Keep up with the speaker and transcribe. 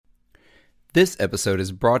This episode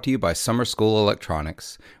is brought to you by Summer School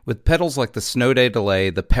Electronics. With pedals like the Snow Day Delay,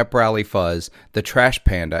 the Pep Rally Fuzz, the Trash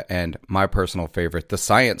Panda, and my personal favorite, the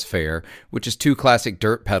Science Fair, which is two classic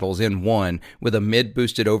dirt pedals in one, with a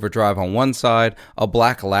mid-boosted overdrive on one side, a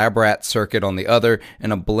black Lab Rat circuit on the other,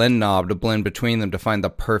 and a blend knob to blend between them to find the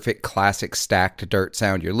perfect classic stacked dirt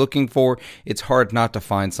sound you're looking for, it's hard not to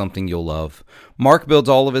find something you'll love. Mark builds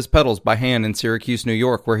all of his pedals by hand in Syracuse, New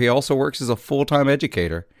York, where he also works as a full-time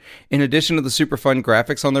educator. In addition to the super fun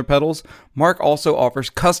graphics on their pedals, Mark also offers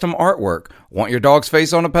custom artwork. Want your dog's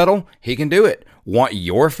face on a pedal? He can do it. Want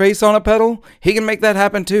your face on a pedal? He can make that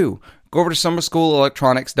happen too. Go over to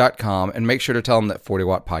summerschoolelectronics.com and make sure to tell him that 40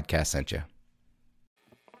 Watt Podcast sent you.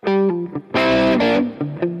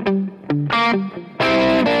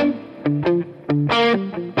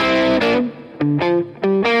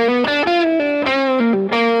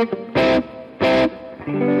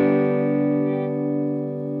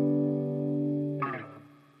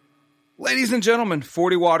 Ladies and gentlemen,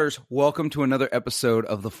 40 Watters, welcome to another episode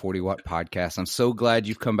of the 40 Watt Podcast. I'm so glad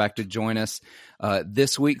you've come back to join us.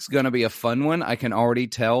 This week's going to be a fun one. I can already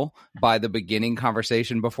tell by the beginning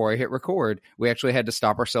conversation before I hit record. We actually had to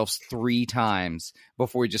stop ourselves 3 times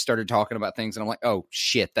before we just started talking about things. And I'm like, oh,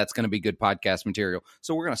 shit, that's going to be good podcast material.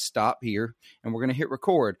 So we're going to stop here and we're going to hit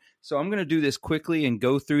record. So I'm going to do this quickly and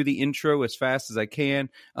go through the intro as fast as I can.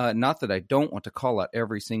 Not that I don't want to call out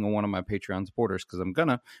every single one of my Patreon supporters, because I'm going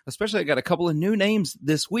to. Especially I got a couple of new names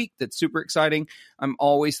this week that's super exciting. I'm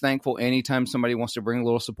always thankful anytime somebody wants to bring a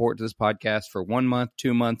little support to this podcast for 1 month,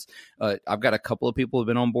 2 months. I've got a couple of people who have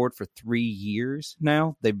been on board for 3 years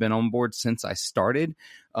now. They've been on board since I started.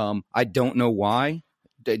 I don't know why,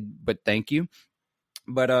 but thank you.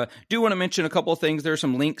 But do want to mention a couple of things. There are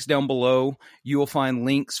some links down below. You will find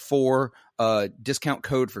links for discount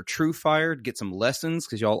code for TrueFire to get some lessons,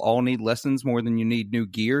 because y'all all need lessons more than you need new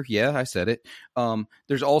gear. Yeah, I said it.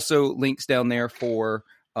 There's also links down there for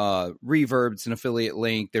Reverb. It's an affiliate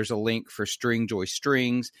link. There's a link for Stringjoy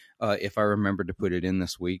Strings. If I remembered to put it in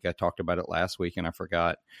this week, I talked about it last week and I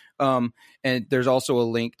forgot. And there's also a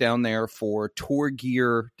link down there for Tour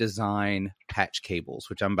Gear Design patch cables,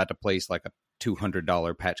 which I'm about to place like a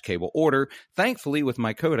 $200 patch cable order. Thankfully, with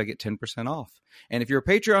my code, I get 10% off. And if you're a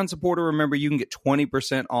Patreon supporter, remember, you can get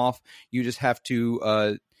 20% off. You just have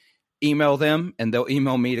to email them, and they'll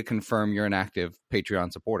email me to confirm you're an active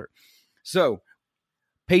Patreon supporter. So,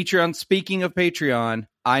 Patreon, speaking of Patreon,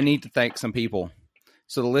 I need to thank some people.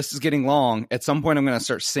 So the list is getting long. At some point, I'm going to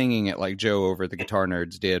start singing it like Joe over at the Guitar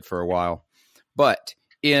Nerds did for a while. But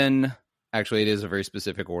actually, it is a very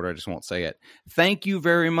specific order. I just won't say it. Thank you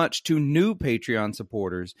very much to new Patreon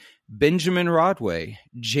supporters, Benjamin Rodway,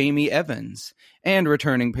 Jamie Evans, and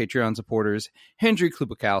returning Patreon supporters, Hendry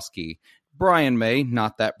Klubakowski, Brian May,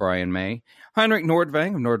 not that Brian May, Heinrich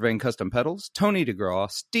Nordvang of Nordvang Custom Pedals, Tony DeGraw,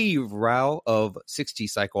 Steve Rao of 60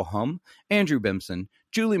 Cycle Hum, Andrew Bimson,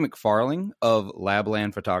 Julie McFarling of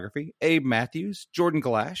Labland Photography, Abe Matthews, Jordan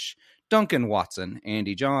Galash, Duncan Watson,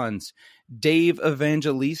 Andy Johns, Dave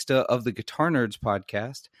Evangelista of the Guitar Nerds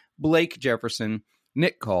podcast, Blake Jefferson,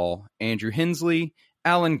 Nick Call, Andrew Hensley,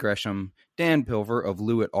 Alan Gresham, Dan Pilver of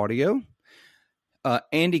Lewitt Audio,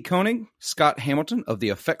 Andy Koenig, Scott Hamilton of the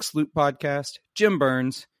Effects Loop podcast, Jim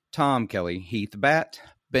Burns, Tom Kelly, Heath Batt,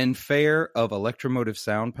 Ben Fair of Electromotive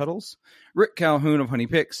Sound Pedals, Rick Calhoun of Honey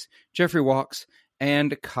Picks, Jeffrey Walks,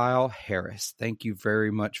 and Kyle Harris. Thank you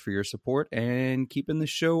very much for your support and keeping the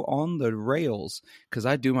show on the rails, because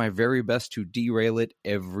I do my very best to derail it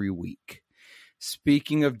every week.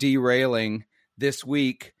 Speaking of derailing, this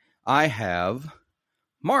week I have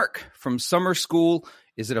Mark from Summer School.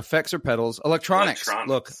 Is it Effects or Pedals? Electronics.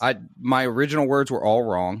 Look, my original words were all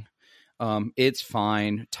wrong. It's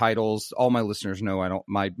fine. Titles. All my listeners know I don't.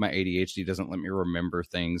 My ADHD doesn't let me remember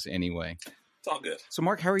things anyway. It's all good. So,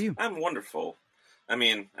 Mark, how are you? I'm wonderful. I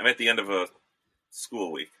mean, I'm at the end of a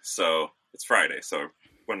school week, so it's Friday, so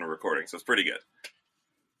when we're recording, so it's pretty good.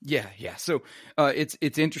 Yeah. So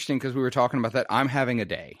it's interesting because we were talking about that. I'm having a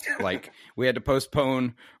day. Like, we had to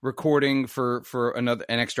postpone recording for an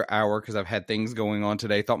extra hour because I've had things going on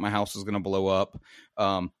today. Thought my house was going to blow up.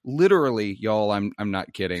 Literally, y'all, I'm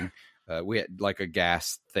not kidding. We had like a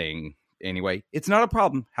gas thing. Anyway, it's not a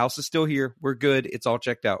problem. House is still here. We're good. It's all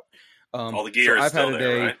checked out. All the gear is still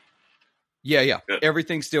there, right? Yeah. Good.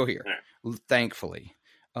 Everything's still here, right. Thankfully.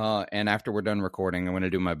 And after we're done recording, I'm going to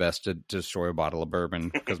do my best to destroy a bottle of bourbon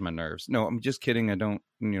because my nerves. No, I'm just kidding. I don't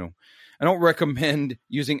recommend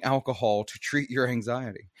using alcohol to treat your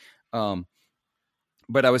anxiety. But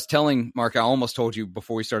I was telling Mark, I almost told you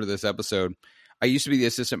before we started this episode, I used to be the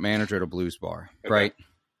assistant manager at a blues bar, right?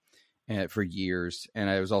 And for years. And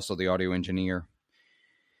I was also the audio engineer.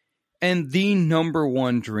 And the number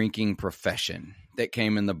one drinking profession that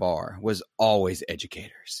came in the bar was always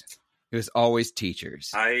educators. It was always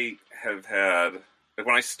teachers. I have had, like,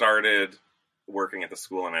 when I started working at the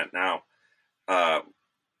school I'm at now,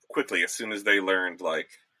 quickly, as soon as they learned, like,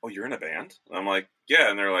 oh, you're in a band? And I'm like, yeah.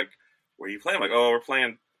 And they're like, where are you playing? I'm like, oh, we're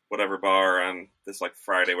playing whatever bar on this, like,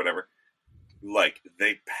 Friday, whatever. Like,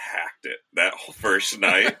 they packed it that whole first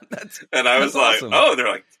night. And I was like, awesome. Oh, they're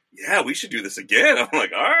like, yeah, we should do this again. I'm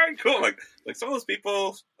like, all right, cool. Like some of those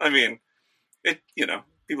people, I mean,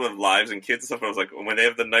 people have lives and kids and stuff. But I was like, when they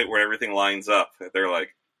have the night where everything lines up, they're like,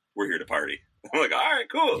 we're here to party. I'm like, all right,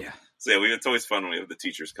 cool. Yeah. So yeah, it's always fun when we have the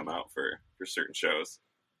teachers come out for certain shows.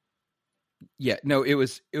 Yeah, no, it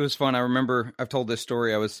was fun. I remember I've told this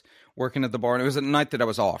story. I was working at the bar, and it was a night that I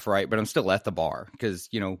was off, right? But I'm still at the bar because,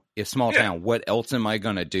 it's small town. What else am I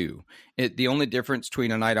going to do? The only difference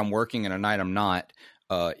between a night I'm working and a night I'm not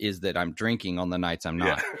is that I'm drinking on the nights I'm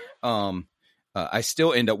not. Yeah. I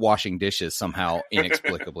still end up washing dishes somehow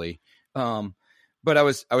inexplicably. But I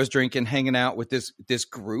was drinking, hanging out with this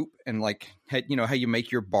group, and like, how you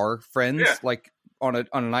make your bar friends, like on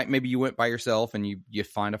a night, maybe you went by yourself and you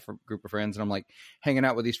find a group of friends, and I'm like hanging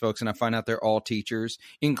out with these folks, and I find out they're all teachers,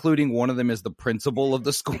 including one of them is the principal of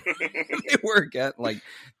the school they work at, like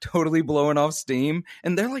totally blowing off steam,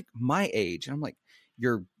 and they're like my age, and I'm like,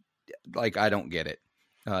 you're like, I don't get it.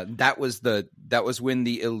 That was when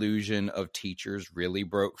the illusion of teachers really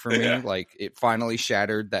broke for me. Yeah. Like it finally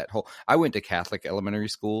shattered that whole. I went to Catholic elementary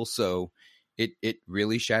school, so it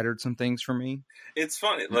really shattered some things for me. It's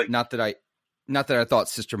funny, like not that I thought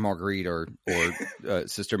Sister Marguerite or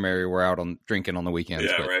Sister Mary were out on drinking on the weekends.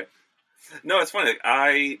 Yeah, but. Right. No, it's funny.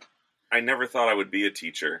 Like, I never thought I would be a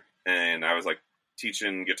teacher, and I was like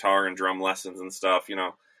teaching guitar and drum lessons and stuff,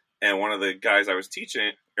 And one of the guys I was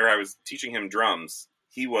teaching him drums.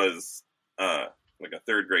 He was like a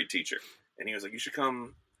third grade teacher, and he was like, "You should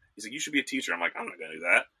come." He's like, "You should be a teacher." I'm like, "I'm not gonna do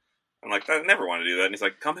that." I'm like, "I never want to do that." And he's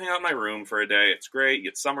like, "Come hang out in my room for a day. It's great. You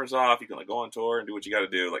get summers off. You can like go on tour and do what you got to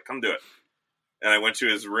do. Like, come do it." And I went to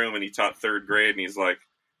his room, and he taught third grade, and he's like,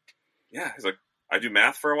 "Yeah." He's like, "I do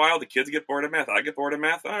math for a while. The kids get bored of math. I get bored of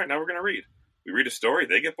math. All right, now we're gonna read. We read a story.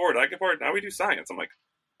 They get bored. I get bored. Now we do science." I'm like,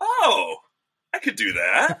 "Oh, I could do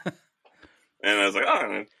that." And I was like,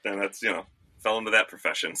 "Oh," and that's fell into that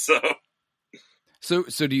profession. So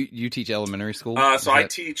do you teach elementary school? I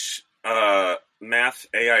teach math,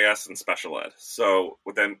 AIS, and special ed. So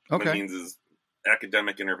what that means is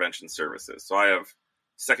academic intervention services. So I have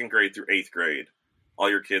 2nd grade through 8th grade.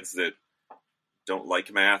 All your kids that don't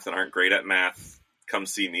like math and aren't great at math, come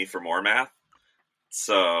see me for more math.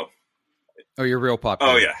 So. Oh, you're real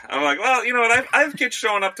popular. Oh, yeah. I'm like, well, you know what? I have kids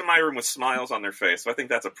showing up to my room with smiles on their face. So I think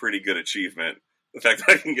that's a pretty good achievement. The fact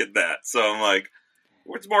that I can get that. So I'm like,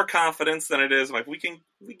 it's more confidence than it is. I'm like, we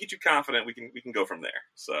get you confident. We can go from there.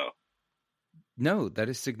 So. No, that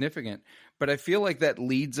is significant. But I feel like that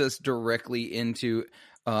leads us directly into,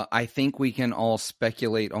 I think we can all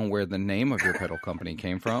speculate on where the name of your pedal company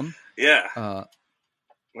came from. Yeah.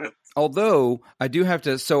 Although I do have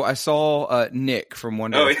to, so I saw Nick from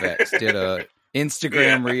Wonder Effects did a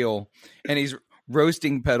Instagram reel, and he's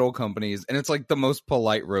roasting pedal companies, and it's like the most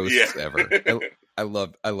polite roasts ever. I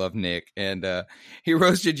love Nick, and he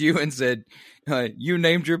roasted you and said, you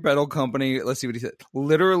named your pedal company, let's see what he said,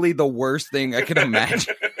 literally the worst thing I could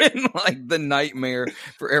imagine. Like the nightmare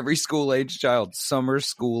for every school-age child, summer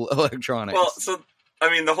school electronics. Well, so, I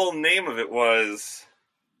mean, the whole name of it was,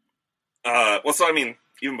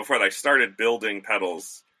 even before that, I started building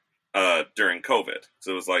pedals during COVID.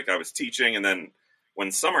 So it was like I was teaching, and then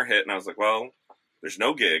when summer hit, and I was like, well, there's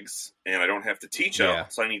no gigs, and I don't have to teach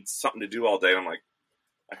out, so I need something to do all day. And I'm like,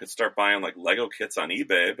 I could start buying like Lego kits on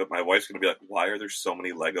eBay, but my wife's going to be like, why are there so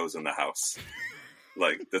many Legos in the house?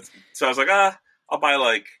 So I was like, I'll buy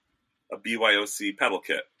like a BYOC pedal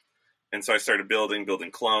kit. And so I started building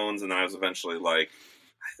clones, and then I was eventually like,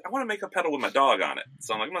 I want to make a pedal with my dog on it.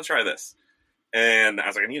 So I'm like, I'm going to try this. And I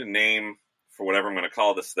was like, I need a name for whatever I'm going to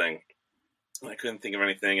call this thing. And I couldn't think of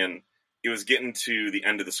anything, and it was getting to the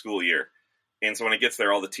end of the school year. And so when it gets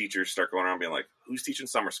there, all the teachers start going around being like, who's teaching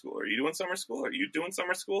summer school? Are you doing summer school? Are you doing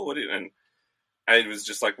summer school? And I was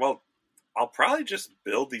just like, well, I'll probably just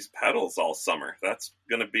build these pedals all summer. That's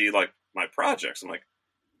going to be like my projects. I'm like,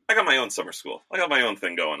 I got my own summer school. I got my own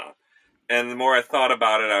thing going on. And the more I thought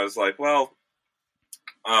about it, I was like, well,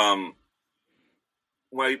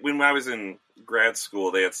 when I was in grad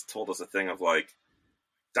school, they had told us a thing of like,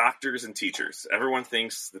 doctors and teachers. Everyone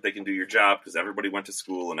thinks that they can do your job because everybody went to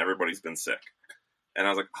school and everybody's been sick. And I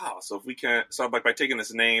was like, so if we can't, so like by taking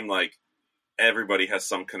this name, like everybody has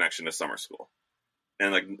some connection to summer school.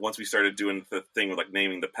 And like once we started doing the thing with like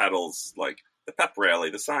naming the pedals, like the pep rally,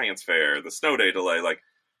 the science fair, the snow day delay, like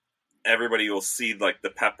everybody will see like the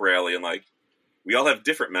pep rally, and like we all have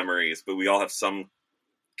different memories, but we all have some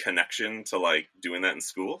connection to like doing that in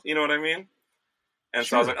school. You know what I mean? And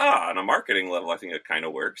so I was like, on a marketing level, I think it kind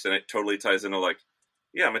of works, and it totally ties into like,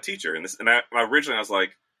 yeah, I'm a teacher, and this, and originally I was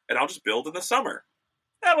like, and I'll just build in the summer.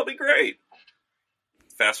 That'll be great.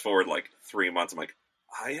 Fast forward like 3 months, I'm like,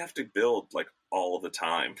 I have to build like all of the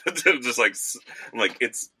time. Just like, I'm like,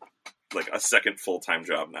 it's like a second full-time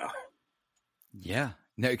job now. Yeah,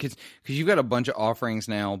 no, because you've got a bunch of offerings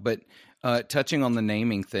now, but touching on the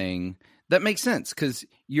naming thing, that makes sense, because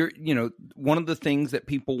one of the things that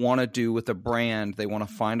people want to do with a brand, they want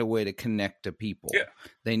to find a way to connect to people. Yeah.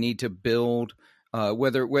 They need to build,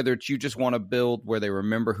 whether it's you just want to build where they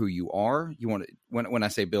remember who you are. You want to, when I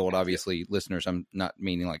say build, obviously, listeners, I'm not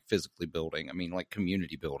meaning like physically building. I mean like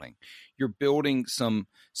community building. You're building some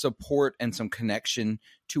support and some connection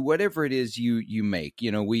to whatever it is you make.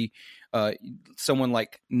 Someone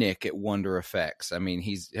like Nick at Wonder Effects. I mean,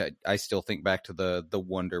 I still think back to the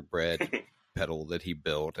Wonder Bread pedal that he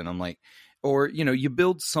built, and I'm like, or, you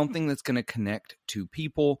build something that's going to connect to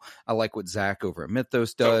people. I like what Zach over at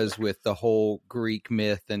Mythos does with the whole Greek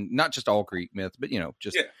myth, and not just all Greek myth, but,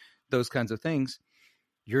 those kinds of things.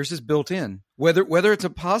 Yours is built in, whether it's a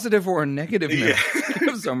positive or a negative myth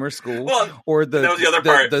of summer school, or that was the other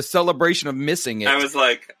part. The celebration of missing it. I was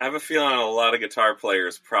like, I have a feeling a lot of guitar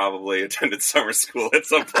players probably attended summer school at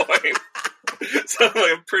some point. So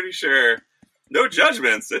I'm pretty sure, no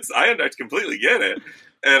judgments. I completely get it.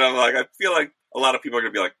 And I'm like, I feel like a lot of people are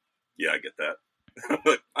going to be like, yeah, I get that.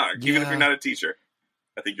 Like, even if you're not a teacher,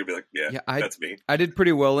 I think you'll be like, that's me. I did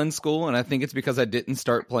pretty well in school, and I think it's because I didn't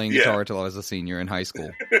start playing guitar until I was a senior in high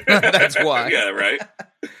school. That's why. Yeah, right?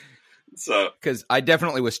 So, because I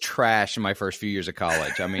definitely was trash in my first few years of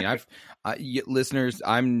college. I mean, listeners,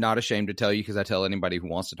 I'm not ashamed to tell you, because I tell anybody who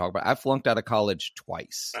wants to talk about it, I flunked out of college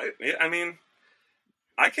twice. I mean,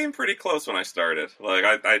 I came pretty close when I started. Like,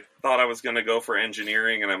 I thought I was going to go for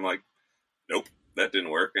engineering, and I'm like, nope, that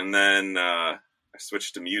didn't work. And then I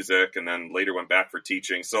switched to music, and then later went back for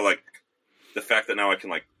teaching. So, like, the fact that now I can,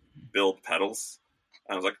 like, build pedals,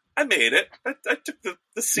 I was like, I made it. I took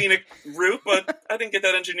the scenic route, but I didn't get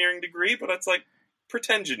that engineering degree, but it's like,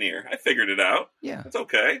 pretend engineer. I figured it out. Yeah. It's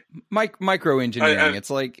okay. Micro engineering.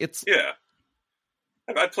 It's yeah.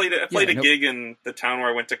 I played a gig in the town where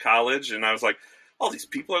I went to college, and I was like, all these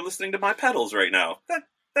people are listening to my pedals right now.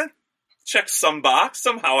 That checks some box.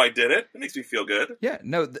 Somehow I did it. It makes me feel good. Yeah,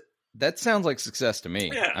 no, that sounds like success to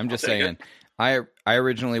me. Yeah, I'm just saying. I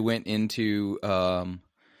originally went into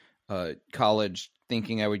college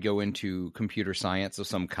thinking I would go into computer science of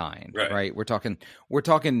some kind. Right? We're talking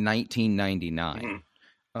 1999.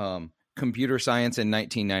 Mm-hmm. Computer science in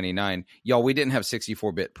 1999. Y'all, we didn't have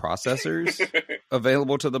 64-bit processors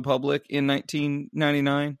available to the public in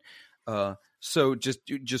 1999. So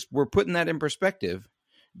just we're putting that in perspective.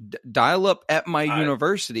 Dial-up at my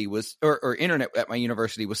university was, or internet at my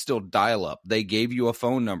university was still dial-up. They gave you a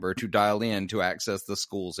phone number to dial in to access the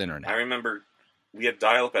school's internet. I remember we had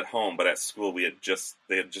dial-up at home, but at school they had just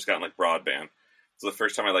gotten like broadband. So the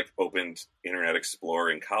first time I like opened Internet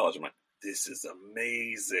Explorer in college, I'm like, this is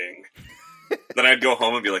amazing. Then I'd go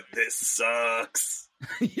home and be like, this sucks.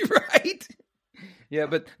 Right? Yeah,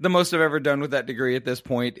 but the most I've ever done with that degree at this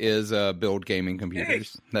point is build gaming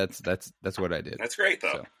computers. Hey. That's what I did. That's great,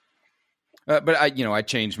 though. So. But I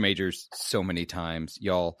changed majors so many times,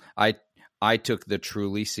 y'all. I took the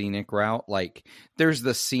truly scenic route. Like, there's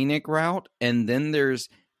the scenic route, and then there's,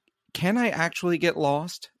 can I actually get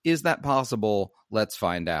lost? Is that possible? Let's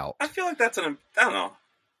find out. I feel like that's I don't know.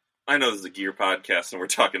 I know this is a gear podcast and we're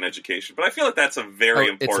talking education, but I feel like that's a very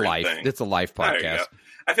important thing. It's a life podcast.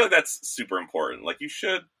 I feel like that's super important. Like, you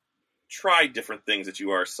should try different things that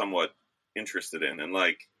you are somewhat interested in. And,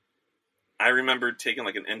 like, I remember taking,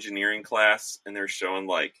 like, an engineering class, and they're showing,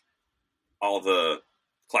 like, all the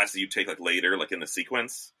classes you take, like, later, like, in the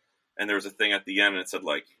sequence. And there was a thing at the end, and it said,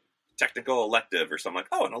 like, technical elective or something. Like,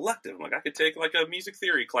 oh, an elective. I'm like, I could take, like, a music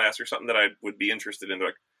theory class or something that I would be interested in. They're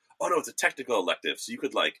like, oh, no, it's a technical elective. So you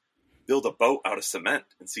could, like, build a boat out of cement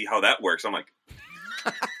and see how that works. I'm like,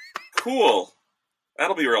 cool.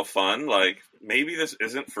 That'll be real fun. Like, maybe this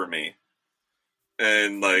isn't for me.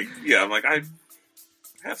 And, like, yeah, I'm like, I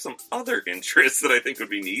have some other interests that I think would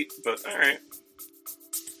be neat, but all right.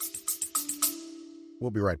 We'll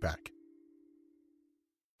be right back.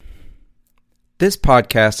 This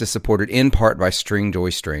podcast is supported in part by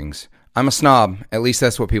Stringjoy Strings. I'm a snob. At least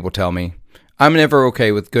that's what people tell me. I'm never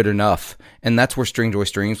okay with good enough, and that's where Stringjoy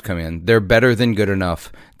Strings come in. They're better than good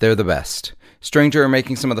enough. They're the best. Stranger are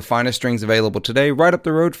making some of the finest strings available today right up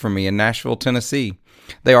the road from me in Nashville, Tennessee.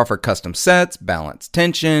 They offer custom sets, balanced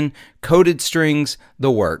tension, coated strings,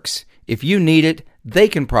 the works. If you need it, they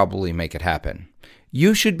can probably make it happen.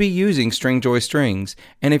 You should be using Stringjoy strings,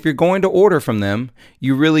 and if you're going to order from them,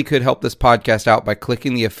 you really could help this podcast out by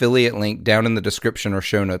clicking the affiliate link down in the description or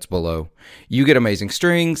show notes below. You get amazing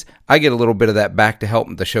strings, I get a little bit of that back to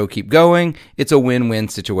help the show keep going. It's a win-win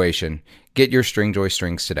situation. Get your Stringjoy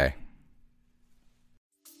strings today.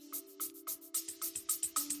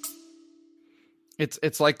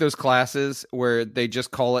 It's like those classes where they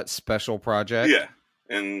just call it special project. Yeah.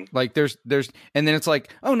 And like there's and then it's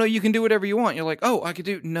like, oh no, you can do whatever you want. You're like, oh, I could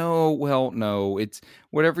do no, it's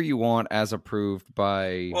whatever you want as approved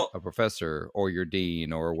by a professor or your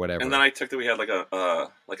dean or whatever. And then I took that we had like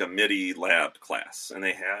a MIDI lab class, and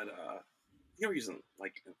they had you were using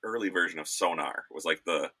like an early version of Sonar. It was like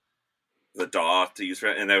the DAW to use for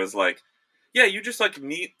it, and I was like, yeah, you just like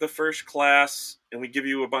meet the first class, and we give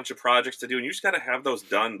you a bunch of projects to do, and you just got to have those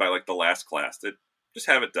done by like the last class. Just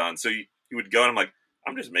have it done. So you would go, and I'm like,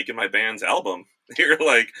 I'm just making my band's album. You're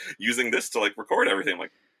like using this to like record everything. I'm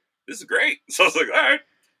like, this is great. So I was like, all right,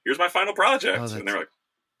 here's my final project. And they're like,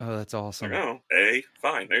 oh, that's awesome. Like, oh,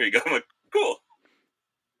 fine. There you go. I'm like, cool.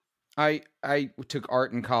 I took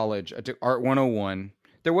art in college. I took Art 101.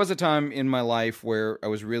 There was a time in my life where I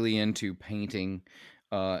was really into painting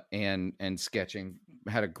and sketching.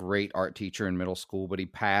 I had a great art teacher in middle school, but he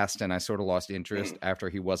passed and I sort of lost interest after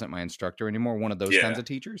he wasn't my instructor anymore. One of those kinds of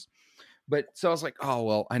teachers. But so I was like, oh,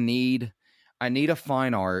 well, I need a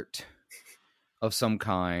fine art of some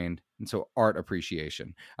kind. And so art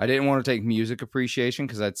appreciation. I didn't want to take music appreciation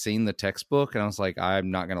because I'd seen the textbook and I was like,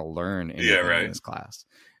 I'm not going to learn anything in this class.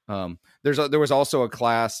 There was also a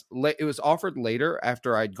class. It was offered later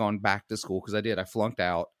after I'd gone back to school because I flunked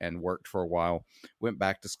out and worked for a while. Went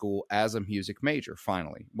back to school as a music major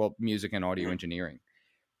finally. Well, music and audio engineering.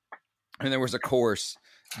 And there was a course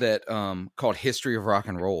that called History of Rock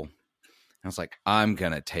and Roll. I was like, I'm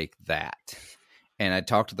going to take that. And I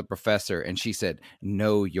talked to the professor and she said,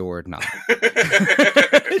 no, you're not.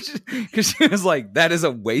 Because she was like, that is a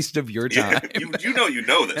waste of your time. Yeah, you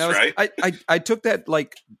know this, right? I took that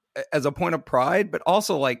like as a point of pride, but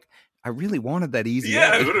also like, I really wanted that easy.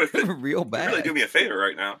 Yeah, real bad. You really do me a favor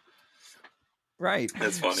right now. Right.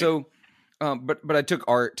 That's funny. So, but I took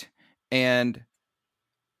art and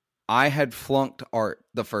I had flunked art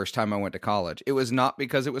the first time I went to college. It was not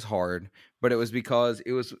because it was hard, but it was because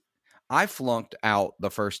I flunked out the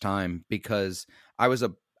first time because I was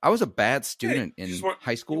a bad student in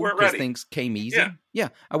high school because things came easy. Yeah,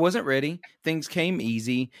 I wasn't ready. Things came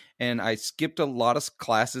easy, and I skipped a lot of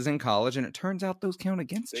classes in college, and it turns out those count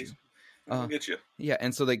against you. Get you. Yeah,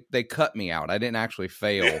 and so they cut me out. I didn't actually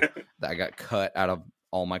fail. I got cut out of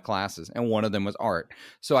all my classes, and one of them was art.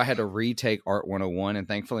 So I had to retake Art 101, and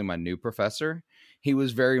thankfully my new professor, he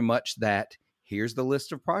was very much that, here's the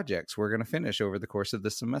list of projects we're going to finish over the course of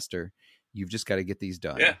this semester. You've just got to get these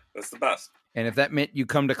done. Yeah, that's the best. And if that meant you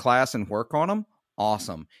come to class and work on them,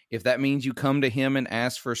 awesome. If that means you come to him and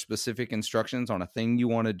ask for specific instructions on a thing you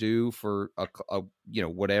want to do for a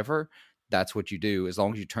whatever, that's what you do, as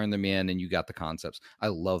long as you turn them in and you got the concepts. I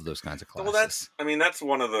love those kinds of classes. Well, that's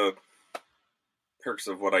one of the perks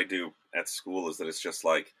of what I do at school is that it's just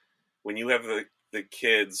like when you have the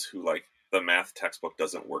kids who like the math textbook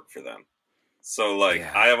doesn't work for them. So like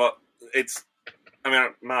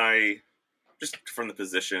just from the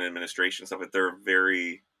position administration stuff, they're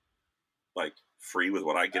very like free with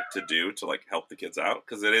what I get to do to like help the kids out.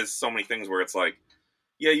 Cause it is so many things where it's like,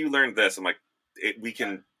 yeah, you learned this. I'm like, we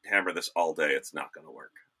can hammer this all day. It's not going to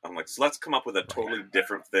work. I'm like, so let's come up with a totally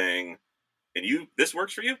different thing. And this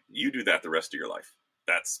works for you. You do that the rest of your life.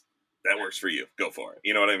 That works for you. Go for it.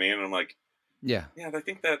 You know what I mean? And I'm like, yeah, I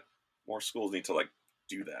think that more schools need to like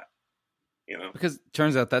do that. You know, because it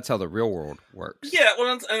turns out that's how the real world works. Yeah.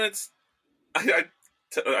 Well, and it's, I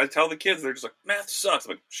tell the kids, they're just like, math sucks.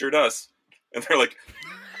 I'm like, sure does. And they're like,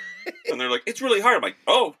 it's really hard. I'm like,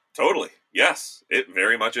 oh, totally. Yes, it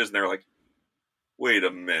very much is. And they're like, wait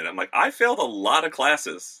a minute. I'm like, I failed a lot of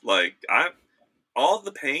classes. Like all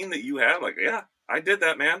the pain that you have, like, yeah, I did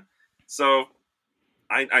that, man. So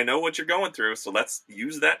I know what you're going through. So let's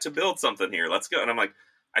use that to build something here. Let's go. And I'm like,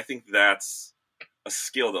 I think that's a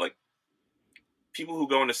skill that like people who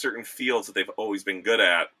go into certain fields that they've always been good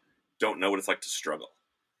at don't know what it's like to struggle.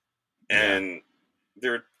 And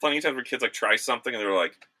there are plenty of times where kids like try something and they're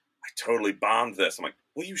like, I totally bombed this. I'm like,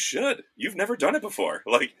 well, you should. You've never done it before.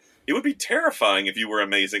 Like, it would be terrifying if you were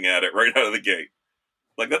amazing at it right out of the gate.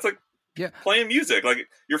 Like, that's like playing music. Like,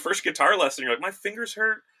 your first guitar lesson, you're like, my fingers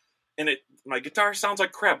hurt, and my guitar sounds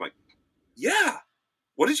like crap. I'm like, yeah,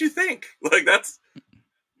 what did you think? Like, that's...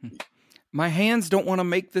 My hands don't want to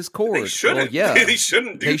make this chord. They shouldn't. Well, yeah. They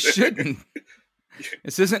shouldn't do They that. shouldn't.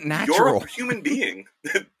 This isn't natural. You're a human being.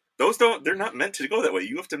 They're not meant to go that way.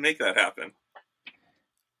 You have to make that happen.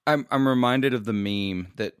 I'm reminded of the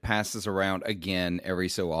meme that passes around again every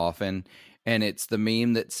so often, and it's the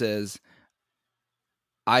meme that says,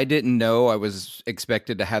 I didn't know I was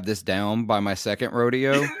expected to have this down by my second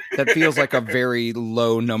rodeo. That feels like a very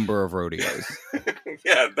low number of rodeos.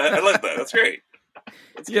 Yeah, I like that. That's great.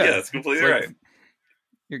 That's completely right.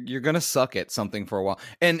 You're going to suck at something for a while.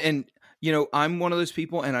 And you know, I'm one of those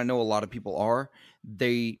people, and I know a lot of people are,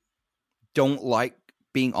 they don't like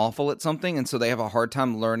being awful at something, and so they have a hard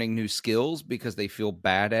time learning new skills because they feel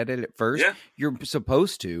bad at it at first. Yeah. You're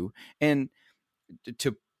supposed to. And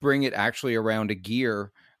to bring it actually around a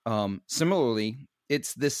gear, similarly,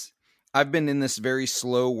 it's this, I've been in this very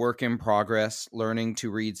slow work in progress, learning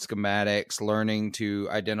to read schematics, learning to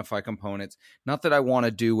identify components. Not that I want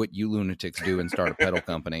to do what you lunatics do and start a pedal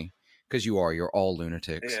company, because you're all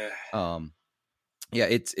lunatics. Yeah.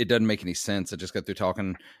 It doesn't make any sense. I just got through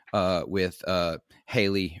talking with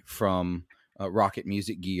Haley from Rocket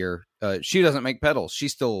Music Gear. She doesn't make pedals.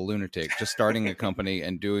 She's still a lunatic, just starting a company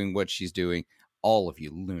and doing what she's doing. All of you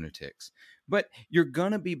lunatics. But you're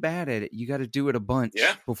going to be bad at it. You got to do it a bunch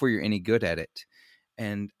before you're any good at it.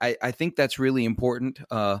 And I think that's really important.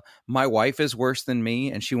 My wife is worse than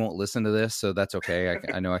me, and she won't listen to this, so that's okay.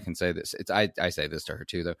 I know I can say this. I say this to her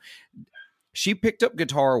too, though. She picked up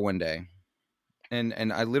guitar one day,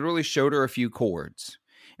 and I literally showed her a few chords.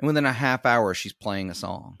 And within a half hour, she's playing a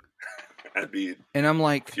song. And I'm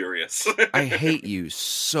like, furious. I hate you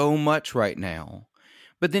so much right now.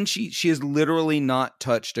 But then she has literally not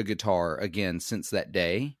touched a guitar again since that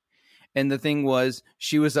day. And the thing was,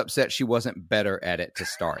 she was upset she wasn't better at it to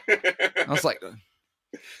start. I was like,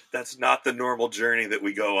 that's not the normal journey that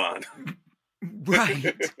we go on.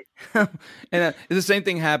 Right. And the same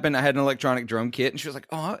thing happened. I had an electronic drum kit, and she was like,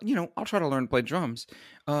 oh, I'll try to learn to play drums.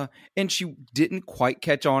 And she didn't quite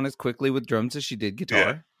catch on as quickly with drums as she did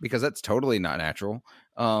guitar, because that's totally not natural.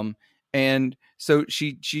 And so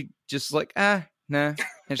she just like, nah.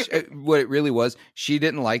 And what it really was, she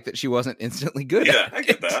didn't like that she wasn't instantly good at it. Yeah, I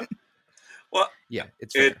get that. Well, yeah,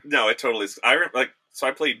 it totally is. So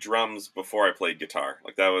I played drums before I played guitar.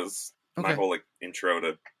 Like, that was my whole intro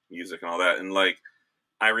to music and all that. And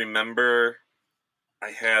I remember I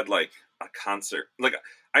had a concert.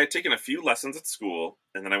 I had taken a few lessons at school,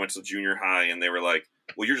 and then I went to junior high, and they were like,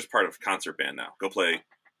 well, you're just part of a concert band now. Go play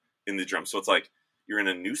in the drums. So it's like, you're in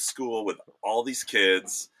a new school with all these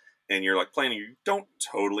kids, and you're playing, and you don't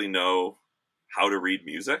totally know how to read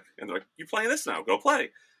music. And they're like, you're playing this now, go play.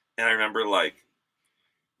 And I remember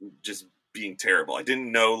just being terrible. I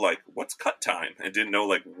didn't know what's cut time. I didn't know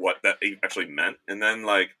what that actually meant. And then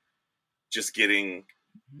just getting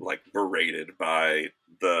berated by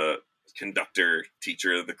the conductor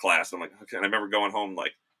teacher of the class. I'm like, okay. And I remember going home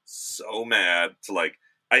so mad to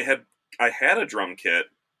I had a drum kit,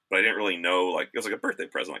 but I didn't really know it was a birthday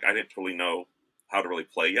present. I didn't really know how to really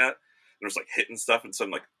play yet. And it was hitting stuff, and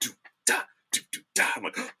suddenly do da do da. I'm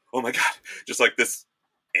like, oh my god! Just this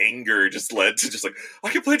anger just led to just I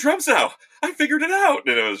can play drums now. I figured it out,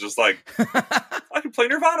 and it was just I can play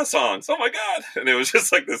Nirvana songs. Oh my god! And it was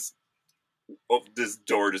just this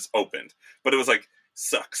door just opened, but it was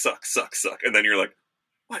suck, and then you're like,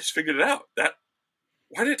 oh, I just figured it out.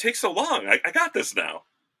 Why did it take so long? I got this now.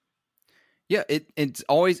 Yeah, it's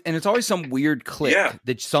always some weird click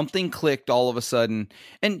that something clicked all of a sudden.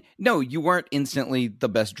 And no, you weren't instantly the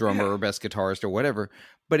best drummer or best guitarist or whatever,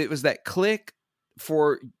 but it was that click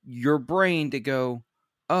for your brain to go,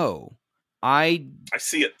 oh, I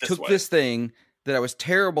see it took this thing that I was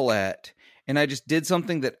terrible at, and I just did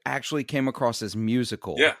something that actually came across as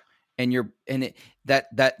musical. Yeah. And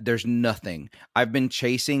that there's nothing. I've been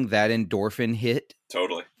chasing that endorphin hit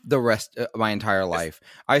totally the rest of my entire life.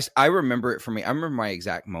 I remember it for me. I remember my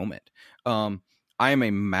exact moment. I am a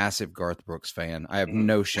massive Garth Brooks fan. I have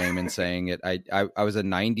no shame in saying it. I was a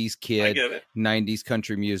 90s kid, 90s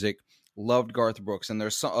country music, loved Garth Brooks. And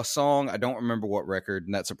there's a song, I don't remember what record,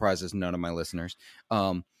 and that surprises none of my listeners.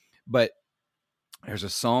 But there's a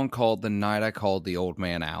song called The Night I Called the Old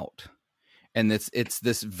Man Out. And it's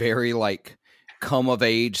this very come of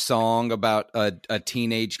age song about a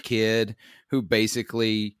teenage kid who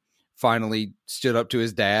basically finally stood up to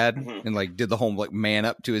his dad and did the whole man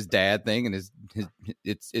up to his dad thing, and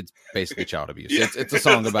it's basically child abuse. Yeah. It's a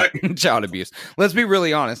song about child abuse. Let's be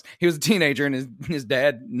really honest. He was a teenager and his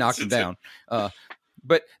dad knocked him down.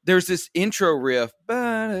 But there's this intro riff.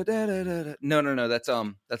 No, that's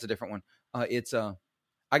a different one. It's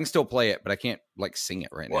I can still play it, but I can't like sing it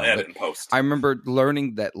right now. We'll add it in post. I remember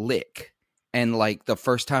learning that lick, and like the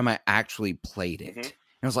first time I actually played it, and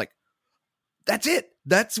I was like, "That's it.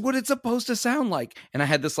 That's what it's supposed to sound like." And I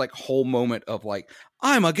had this like whole moment of like,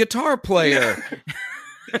 "I'm a guitar player."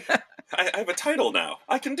 Yeah. I have a title now.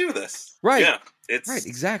 I can do this. Right. Yeah. It's right.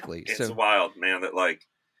 Exactly. It's wild, man. That like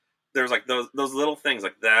there's like those little things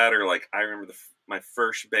like that, or like I remember my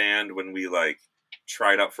first band when we like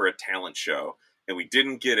tried out for a talent show and we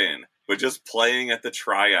didn't get in, but just playing at the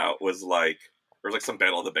tryout was like, there was like some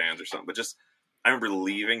battle of the bands or something, but just, I remember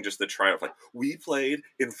leaving just the tryout, like, we played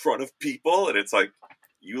in front of people, and it's like,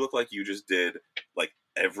 you look like you just did like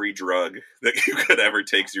every drug that you could ever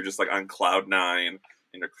take, so you're just like on cloud nine, and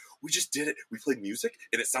you're like, we just did it, we played music,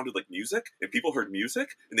 and it sounded like music, and people heard music,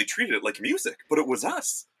 and they treated it like music, but it was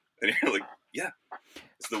us. And you're like, yeah,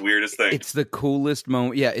 it's the weirdest thing. It's the coolest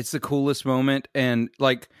moment. Yeah, it's the coolest moment. And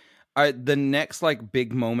like, the next like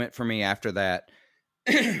big moment for me after that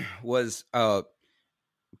was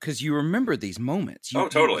because you remember these moments.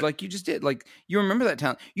 Totally. Like you just did. Like you remember that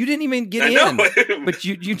time. You didn't even get in, but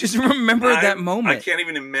you just remember that moment. I can't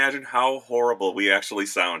even imagine how horrible we actually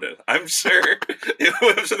sounded. I'm sure.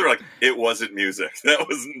 They're like, it wasn't music. That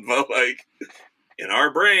wasn't. But like in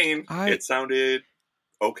our brain, it sounded.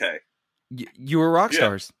 Okay. You were rock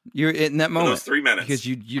stars. You're in that moment. For those 3 minutes. Because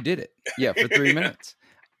you did it. Yeah, for 3 minutes.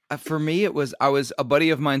 For me, it was, a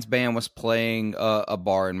buddy of mine's band was playing a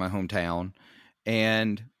bar in my hometown,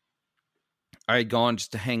 and I had gone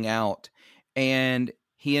just to hang out, and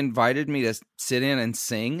he invited me to sit in and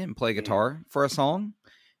sing and play guitar for a song.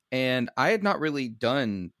 And I had not really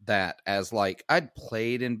done that as like, I'd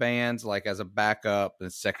played in bands like as a backup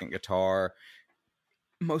and second guitar,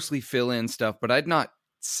 mostly fill in stuff, but I'd not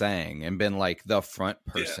sang and been like the front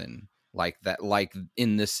person like that, like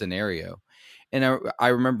in this scenario. And I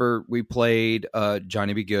remember we played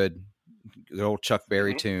Johnny Be Good, the old Chuck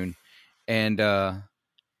Berry tune, and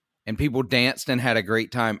people danced and had a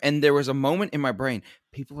great time. And there was a moment in my brain,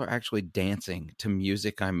 people are actually dancing to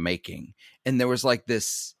music I'm making. And there was like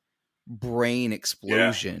this brain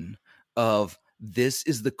explosion of, this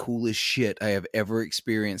is the coolest shit I have ever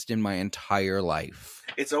experienced in my entire life.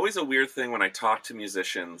 It's always a weird thing when I talk to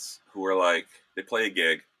musicians who are like, they play a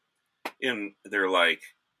gig, and they're like,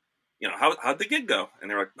 you know, how'd the gig go? And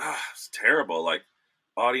they're like, it's terrible. Like,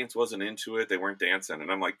 audience wasn't into it. They weren't dancing.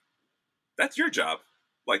 And I'm like, that's your job.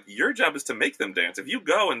 Like, your job is to make them dance. If you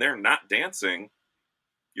go and they're not dancing,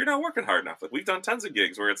 you're not working hard enough. Like, we've done tons of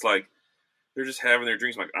gigs where it's like, they're just having their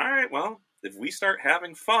dreams. I'm like, all right, well, if we start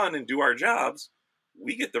having fun and do our jobs,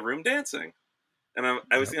 we get the room dancing. And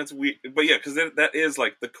I was thinking that's weird. But yeah, because that is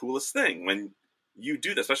like the coolest thing when you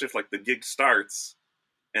do that, especially if like the gig starts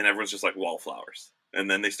and everyone's just like wallflowers. And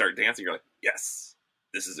then they start dancing. You're like, yes,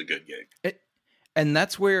 this is a good gig. And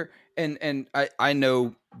that's where, and I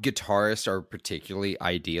know guitarists are particularly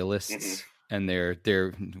idealists. And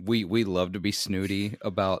we love to be snooty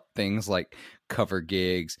about things like cover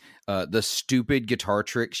gigs, the stupid guitar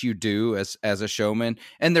tricks you do as a showman,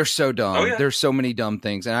 and they're so dumb. Oh, yeah. There's so many dumb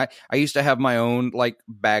things, and I used to have my own like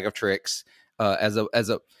bag of tricks as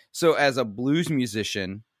a blues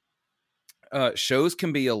musician. Shows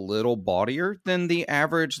can be a little bawdier than the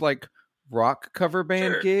average like rock cover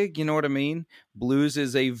band gig. You know what I mean? Blues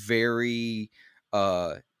is a very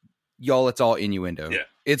y'all, it's all innuendo. Yeah.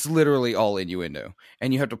 It's literally all innuendo,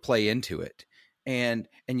 and you have to play into it, and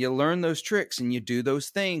you learn those tricks, and you do those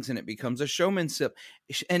things, and it becomes a showmanship,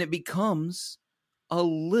 and it becomes a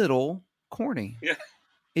little corny. Yeah,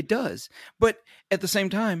 it does. But at the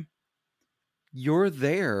same time, you're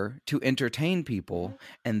there to entertain people,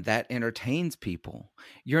 and that entertains people.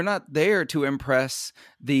 You're not there to impress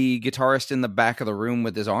the guitarist in the back of the room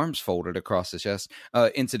with his arms folded across his chest.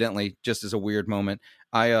 Incidentally, just as a weird moment,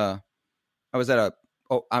 I was at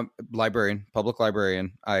I'm public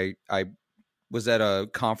librarian. I was at a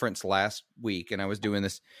conference last week, and I was doing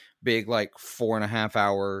this big, like 4.5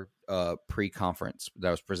 hour pre-conference that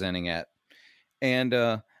I was presenting at. And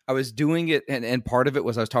I was doing it, and part of it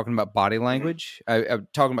was I was talking about body language. I was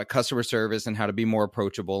talking about customer service and how to be more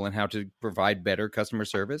approachable and how to provide better customer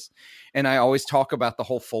service. And I always talk about the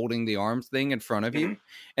whole folding the arms thing in front of you.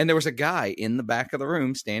 And there was a guy in the back of the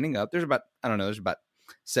room standing up. There's about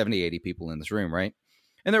 70, 80 people in this room, right?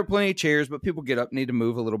 And there were plenty of chairs, but people get up, need to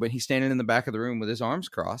move a little bit. He's standing in the back of the room with his arms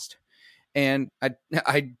crossed. And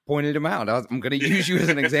I pointed him out. I'm going to use you as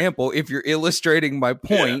an example if you're illustrating my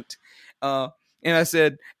point. And I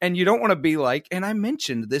said, and you don't want to be like, and I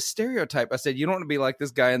mentioned this stereotype. I said, you don't want to be like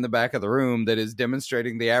this guy in the back of the room that is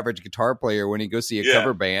demonstrating the average guitar player when he goes see a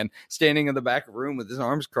cover band, standing in the back of the room with his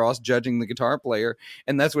arms crossed, judging the guitar player.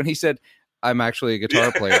 And that's when he said, I'm actually a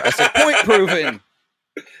guitar player. I said, point proven.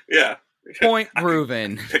 Yeah. Point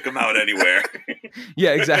proven. Pick them out anywhere.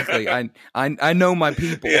 Yeah, exactly. I know my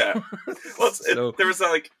people. Yeah. Well, there was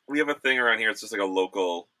we have a thing around here. It's just like a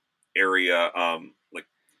local area, like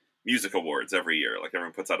music awards every year. Like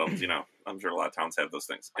everyone puts out, I'm sure a lot of towns have those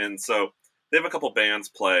things. And so they have a couple bands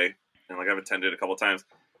play, and like I've attended a couple times,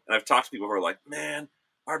 and I've talked to people who are like, man,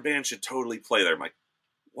 our band should totally play there. I'm like,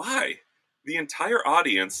 why? The entire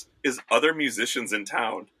audience is other musicians in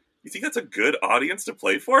town. You think that's a good audience to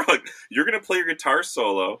play for? Like, you're going to play your guitar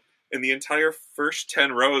solo, and the entire first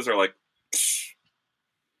 10 rows are like,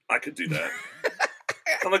 I could do that.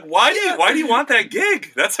 I'm like, why do you want that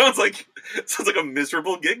gig? That sounds like a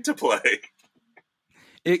miserable gig to play.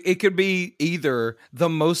 It could be either the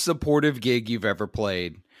most supportive gig you've ever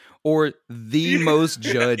played or the most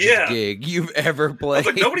judged gig you've ever played. I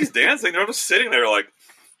was like, nobody's dancing. They're just sitting there like,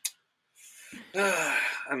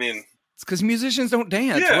 I mean... It's because musicians don't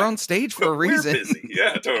dance. Yeah, we're on stage for a reason. We're busy.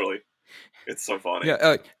 Yeah, totally. It's so funny.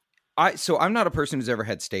 Yeah, so I'm not a person who's ever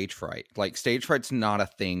had stage fright. Like, stage fright's not a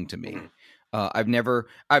thing to me. Mm-hmm.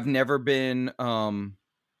 I've never been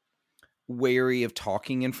wary of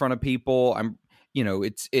talking in front of people.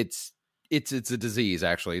 It's a disease.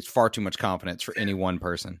 Actually, it's far too much confidence for any one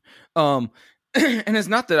person. And it's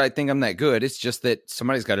not that I think I'm that good. It's just that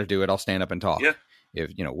somebody's got to do it. I'll stand up and talk. Yeah.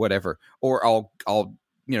 If whatever, or I'll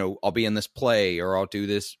be in this play, or I'll do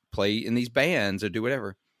this play in these bands, or do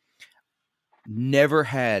whatever. Never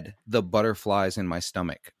had the butterflies in my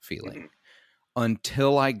stomach feeling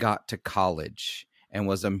until I got to college and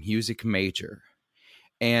was a music major.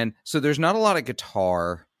 And so there's not a lot of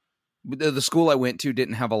guitar. The school I went to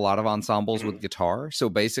didn't have a lot of ensembles with guitar. So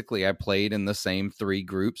basically I played in the same 3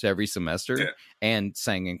 groups every semester and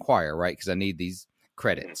sang in choir, right? Because I need these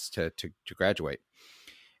credits to graduate.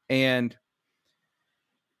 And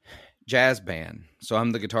jazz band. So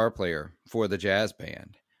I'm the guitar player for the jazz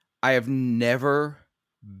band. I have never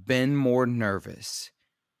been more nervous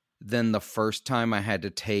than the first time I had to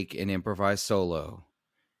take an improvised solo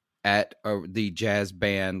at the jazz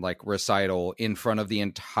band recital in front of the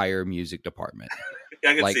entire music department.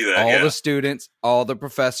 I can see that. All the students, all the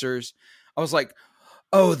professors. I was like,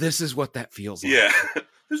 oh, this is what that feels like. Yeah.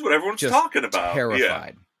 This is what everyone's just talking about.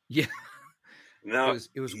 Terrified. Yeah. No,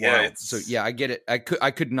 it was wild. So yeah, I get it.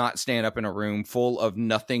 I could not stand up in a room full of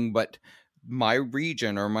nothing but my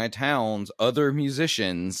region or my town's other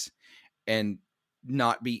musicians and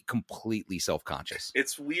not be completely self-conscious.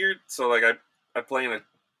 It's weird. So I play in a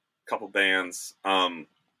couple bands. I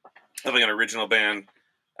have an original band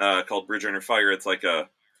called Bridge Under Fire. It's like a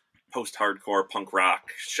post-hardcore punk rock,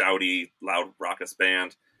 shouty, loud raucous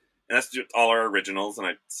band, and that's just all our originals. And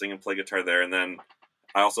I sing and play guitar there, and then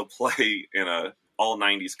I also play in a all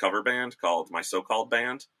 90s cover band called My So-Called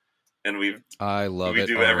Band. And we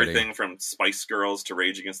do everything from Spice Girls to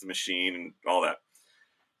Rage Against the Machine and all that.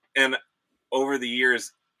 And over the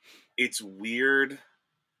years, it's weird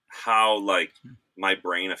how my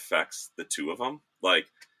brain affects the two of them.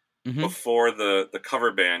 Before the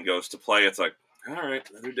cover band goes to play, it's like, all right,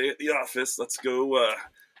 another day at the office. Let's go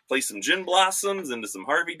play some Gin Blossoms into some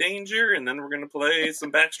Harvey Danger, and then we're going to play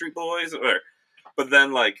some Backstreet Boys. But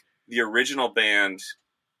then, the original band,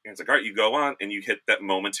 and it's like, all right, you go on, and you hit that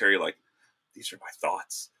momentary, these are my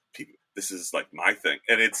thoughts. This is, my thing.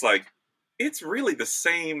 And it's, it's really the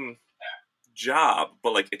same job,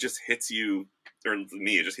 but, it just hits you, or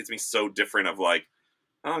me, it just hits me so different of,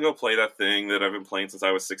 I'll go play that thing that I've been playing since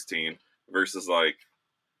I was 16, versus,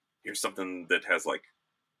 here's something that has,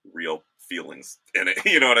 real feelings in it.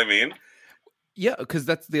 You know what I mean? Yeah, because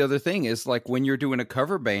that's the other thing is, when you're doing a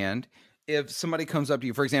cover band, if somebody comes up to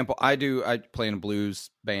you, for example, I play in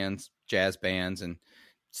blues bands, jazz bands, and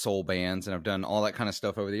soul bands, and I've done all that kind of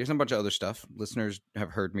stuff over the years, and a bunch of other stuff. Listeners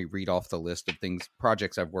have heard me read off the list of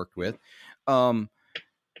projects I've worked with. But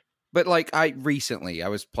I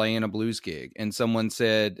was playing a blues gig, and someone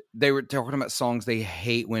said they were talking about songs they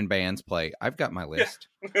hate when bands play. I've got my list,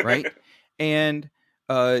 right? And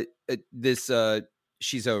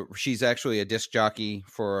she's actually a disc jockey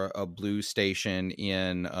for a blues station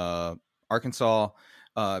in Arkansas,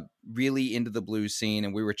 really into the blues scene,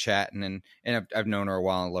 and we were chatting, and I've known her a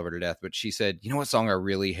while and love her to death, but she said, you know what song I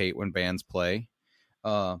really hate when bands play?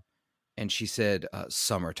 And she said,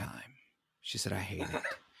 Summertime. She said, I hate it.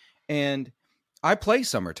 And I play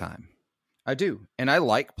Summertime. I do. And I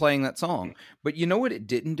like playing that song. But you know what it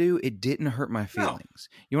didn't do? It didn't hurt my feelings.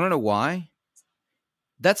 No. You want to know why?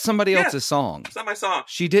 That's somebody else's song. It's not my song.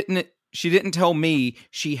 She didn't tell me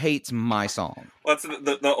she hates my song. Well, that's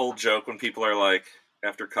the old joke when people are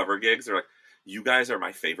after cover gigs, they're like, you guys are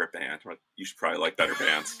my favorite band. I'm like, you should probably like better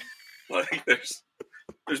bands. Like,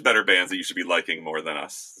 there's better bands that you should be liking more than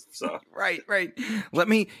us. So right. Let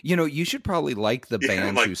me, you should probably like the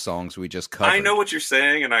bands whose songs we just covered. I know what you're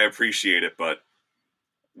saying, and I appreciate it, but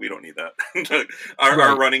we don't need that.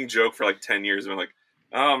 Our running joke for like 10 years has been like,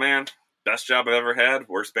 oh man, best job I've ever had,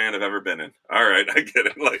 worst band I've ever been in. All right, I get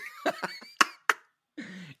it. Like,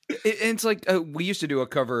 it's like we used to do a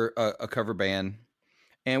cover band,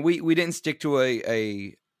 and we didn't stick to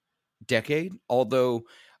a decade, although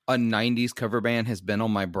a 90s cover band has been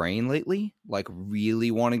on my brain lately, like really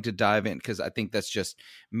wanting to dive in, because I think that's just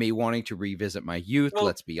me wanting to revisit my youth. Well,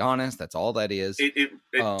 let's be honest, that's all that is. It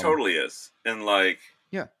totally is. And like,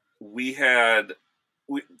 yeah, when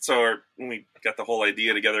we got the whole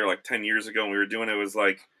idea together like 10 years ago and we were doing it, was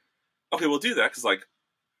like, okay, we'll do that, because like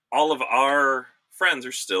all of our friends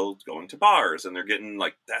are still going to bars and they're getting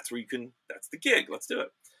like, that's the gig, let's do it.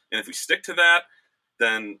 And if we stick to that,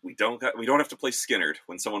 then we don't have to play Skinnerd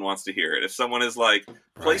when someone wants to hear it. If someone is like,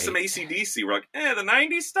 play some AC/DC, we're like, the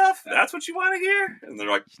 90s stuff, that's what you want to hear? And they're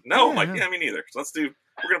like, no. Yeah. I'm like, yeah, me neither. So we're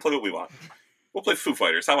going to play what we want. We'll play Foo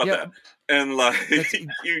Fighters. How about that? And like,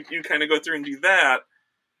 you kind of go through and do that.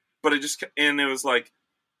 But it was like,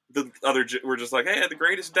 we're just like, hey, the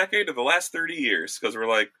greatest decade of the last 30 years. Because we're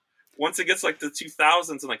like, once it gets like the 2000s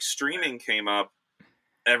and like streaming came up,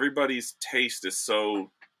 everybody's taste is so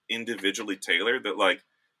individually tailored that like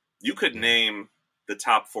you could name the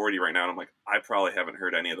top 40 right now and I'm like, I probably haven't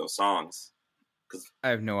heard any of those songs because I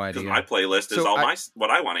have no idea. My playlist is what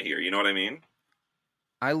I want to hear. You know what I mean?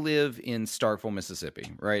 I live in Starkville,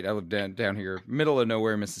 Mississippi, right? I live down here, middle of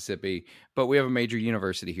nowhere, Mississippi, but we have a major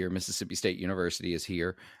university here. Mississippi State University is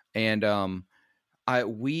here. And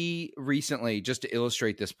we recently, just to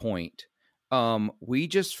illustrate this point, we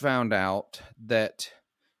just found out that,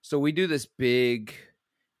 so we do this big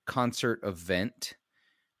concert event.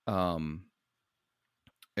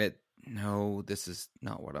 This is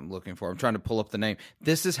not what I'm looking for. I'm trying to pull up the name.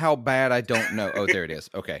 This is how bad I don't know. Oh, there it is.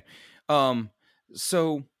 Okay.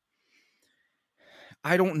 So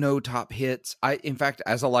I don't know top hits. In fact,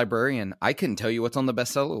 as a librarian, I couldn't tell you what's on the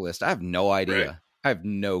bestseller list. I have no idea. Right. I have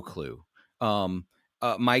no clue.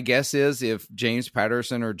 My guess is if James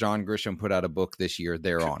Patterson or John Grisham put out a book this year,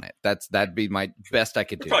 they're on it. That'd be my best I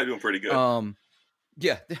could do. Probably doing pretty good.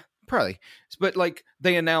 Yeah, probably. But like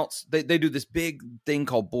they announce, they do this big thing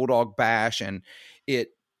called Bulldog Bash, and it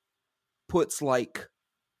puts like,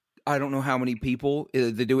 I don't know how many people.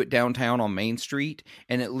 They do it downtown on Main Street,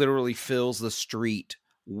 and it literally fills the street,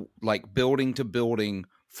 like building to building,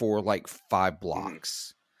 for like 5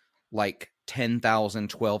 blocks, like 10,000,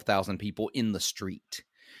 12,000 people in the street.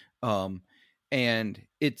 And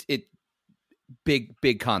it's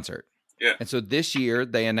big concert. Yeah. And so this year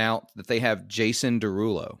they announced that they have Jason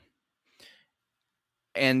Derulo.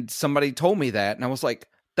 And somebody told me that, and I was like,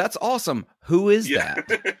 that's awesome. Who is that?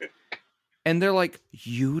 And they're like,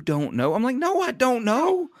 you don't know? I'm like, no, I don't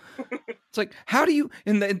know. It's like, how do you?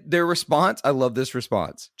 And then their response, I love this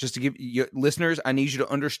response. Just to give you listeners, I need you to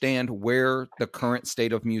understand where the current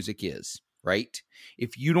state of music is, right?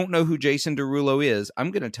 If you don't know who Jason Derulo is,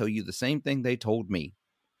 I'm going to tell you the same thing they told me.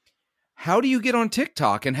 How do you get on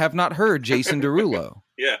TikTok and have not heard Jason Derulo?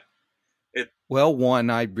 Yeah. Well, one,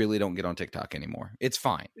 I really don't get on TikTok anymore. It's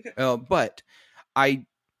fine. But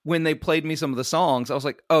when they played me some of the songs, I was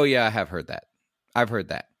like, oh yeah, I have heard that. I've heard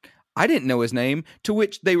that. I didn't know his name, to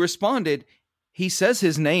which they responded, he says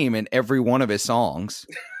his name in every one of his songs.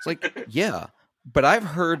 It's like, yeah, but I've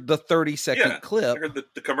heard the 30-second clip. I heard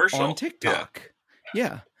the commercial on TikTok.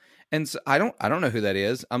 Yeah. And so I don't know who that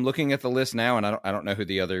is. I'm looking at the list now, and I don't know who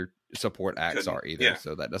the other support acts are either. Yeah.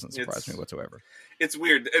 So that doesn't surprise me whatsoever. It's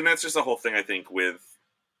weird, and that's just the whole thing. I think with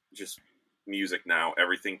just music now,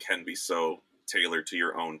 everything can be so tailored to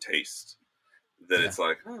your own taste that it's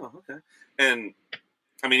like, oh, okay. And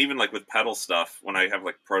I mean, even like with pedal stuff, when I have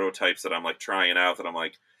like prototypes that I'm like trying out, that I'm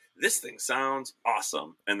like, this thing sounds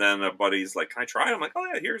awesome, and then a buddy's like, can I try it? I'm like, oh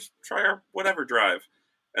yeah, try our whatever drive,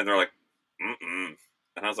 and they're like,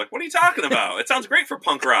 and I was like, what are you talking about? It sounds great for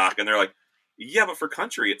punk rock. And they're like, yeah, but for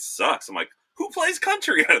country, it sucks. I'm like, who plays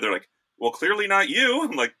country? And they're like, well, clearly not you.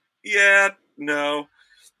 I'm like, yeah, no.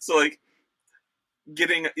 So like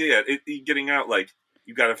getting out, like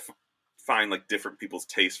you got to find like different people's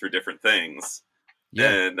tastes for different things.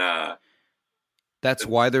 Yeah. And that's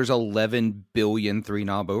why there's 11 billion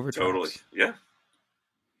 3-knob overdrives. Totally. Yeah.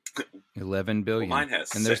 11 billion. Well, mine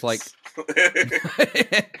has and 6. There's like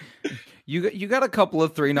you got a couple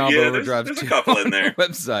of 3-knob overdrives. There's a couple in there.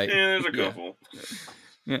 Website. Yeah, there's a couple.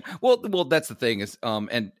 Yeah. Well, that's the thing is,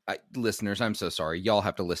 and listeners, I'm so sorry. Y'all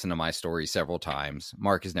have to listen to my story several times.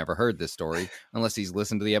 Mark has never heard this story unless he's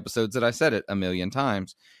listened to the episodes that I said it a million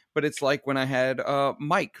times. but it's like when I had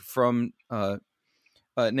Mike from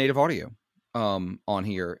Native Audio on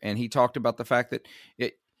here, and he talked about the fact that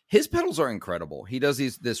his pedals are incredible. He does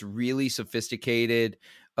this really sophisticated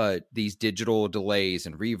these digital delays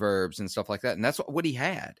and reverbs and stuff like that, and that's what he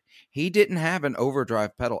had. He didn't have an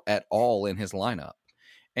overdrive pedal at all in his lineup,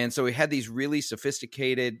 and so he had these really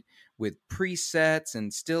sophisticated with presets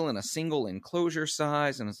and still in a single enclosure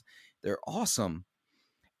size, and they're awesome.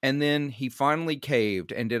 And then he finally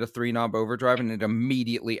caved and did a 3-knob overdrive, and it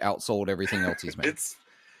immediately outsold everything else he's made.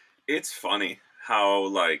 It's funny how,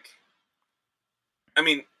 like, I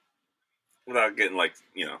mean, without getting, like,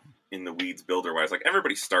 you know, in the weeds builder wise, like,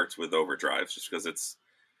 everybody starts with overdrives just because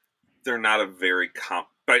they're not a very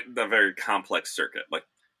complex circuit. Like,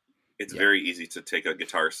 it's very easy to take a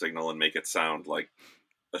guitar signal and make it sound like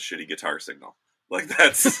a shitty guitar signal. Like,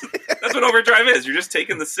 that's what overdrive is. You're just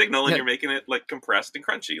taking the signal and you're making it, like, compressed and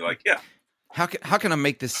crunchy. Like, yeah. How can I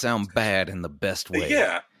make this sound bad in the best way?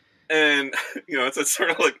 Yeah. And, you know, it's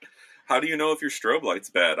sort of like, how do you know if your strobe light's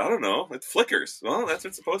bad? I don't know. It flickers. Well, that's what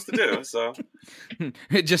it's supposed to do, so.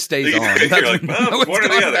 It just stays on. You're like, well, one or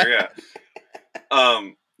the other,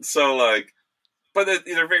 yeah. So, like, but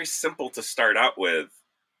they're very simple to start out with,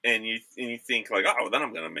 and you think, like, oh, then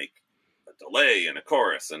I'm going to make a delay and a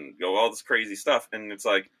chorus and go all this crazy stuff, and it's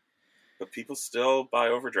like, but people still buy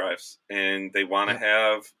overdrives, and they want to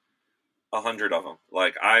have 100 of them.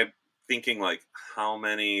 Like, I'm thinking, like, how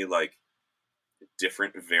many, like,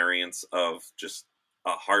 different variants of just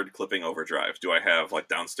a hard clipping overdrive do I have, like,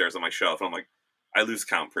 downstairs on my shelf? And I'm like, I lose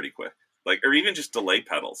count pretty quick. Like, or even just delay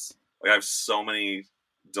pedals. Like, I have so many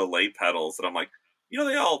delay pedals that I'm like, you know,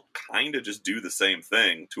 they all kind of just do the same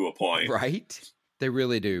thing to a point. Right? They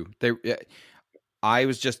really do. I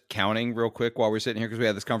was just counting real quick while we're sitting here, because we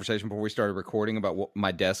had this conversation before we started recording about what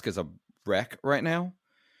my desk is a wreck right now.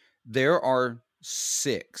 There are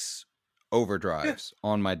 6 overdrives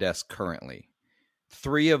on my desk currently.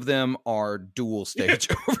 3 of them are dual stage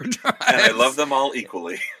overdrives. And I love them all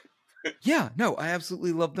equally. Yeah, no, I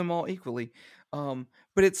absolutely love them all equally. But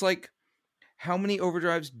it's like, how many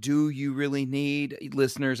overdrives do you really need?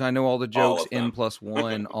 Listeners, I know all the jokes,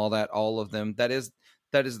 N+1, all of them. That is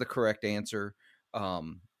the correct answer.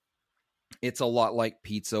 It's a lot like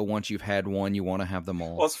pizza. Once you've had one, you want to have them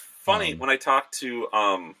all. Well, it's funny when I talked to,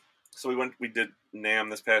 so we did NAMM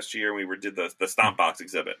this past year, and we did the Stomp Box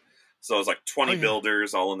exhibit. So it was like 20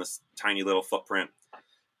 builders all in this tiny little footprint.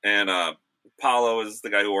 And Paulo is the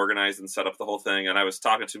guy who organized and set up the whole thing. And I was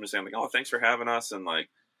talking to him and saying, like, oh, thanks for having us. And, like,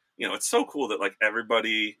 you know, it's so cool that, like,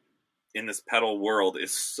 everybody in this pedal world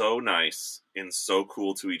is so nice and so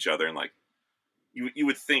cool to each other. And, like, you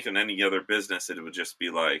would think in any other business it would just be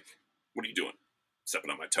like, what are you doing? Stepping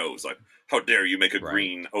on my toes. Like, how dare you make a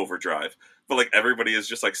green overdrive? But, like, everybody is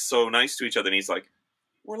just, like, so nice to each other. And he's like,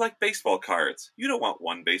 we're like baseball cards. You don't want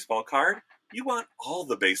one baseball card. You want all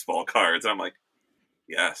the baseball cards. And I'm like,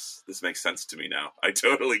 yes, this makes sense to me now. I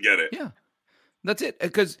totally get it. Yeah, that's it.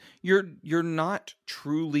 Because you're not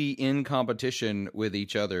truly in competition with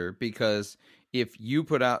each other, because if you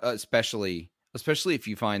put out, especially if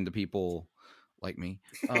you find the people like me,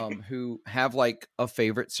 who have, like, a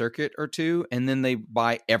favorite circuit or two, and then they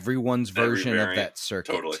buy everyone's version of that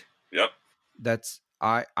circuit. Totally. Yep.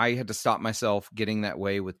 I had to stop myself getting that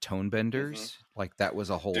way with tone benders. Mm-hmm. Like, that was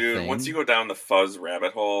a whole thing. Dude, once you go down the fuzz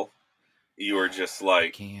rabbit hole, you are just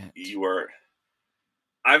like,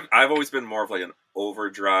 I've always been more of, like, an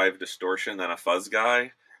overdrive distortion than a fuzz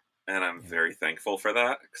guy. And I'm very thankful for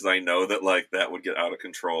that, because I know that, like, that would get out of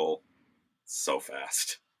control so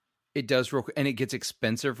fast. It does and it gets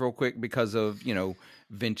expensive real quick because of, you know,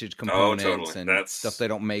 vintage components and stuff they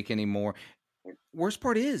don't make anymore. Worst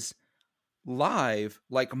part is, live,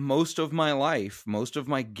 like, most of my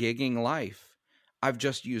gigging life, I've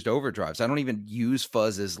just used overdrives. I don't even use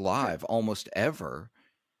fuzzes live almost ever.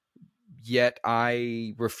 Yet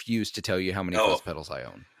I refuse to tell you how many fuzz pedals I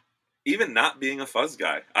own. Even not being a fuzz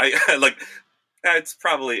guy, I like, it's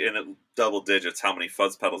probably in double digits how many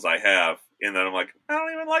fuzz pedals I have, and then I'm like, I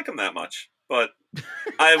don't even like them that much. But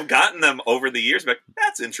I've gotten them over the years, but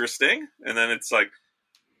that's interesting. And then it's like,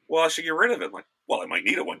 well, I should get rid of it. I'm like, well, I might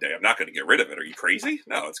need it one day. I'm not going to get rid of it. Are you crazy?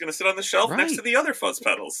 No, it's going to sit on the shelf next to the other fuzz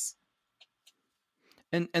pedals.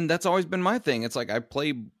 And that's always been my thing. It's like, I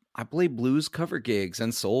play blues cover gigs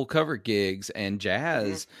and soul cover gigs and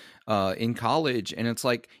jazz in college, and it's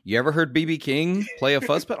like, you ever heard B.B. King play a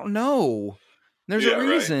fuzz pedal? No. There's a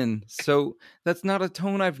reason. Right. So that's not a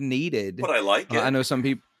tone I've needed. But I like it. I know some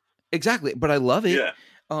people. Exactly, but I love it. Yeah.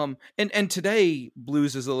 And today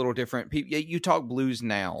blues is a little different. You talk blues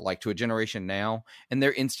now, like, to a generation now, and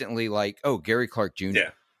they're instantly like, oh, Gary Clark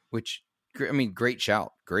Jr., which great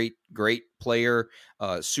shout. Great player.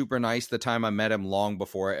 Super nice the time I met him, long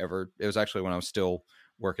before it was actually when I was still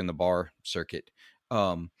working the bar circuit.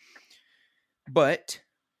 But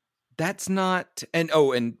that's not,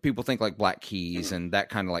 and people think like Black Keys and that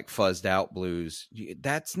kind of like fuzzed out blues.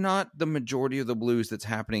 That's not the majority of the blues that's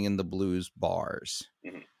happening in the blues bars.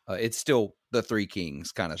 It's still the Three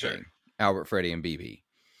Kings kind of thing. Albert, Freddie, and BB.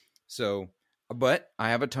 So, but I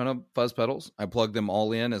have a ton of fuzz pedals. I plug them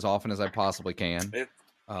all in as often as I possibly can.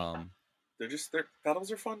 Their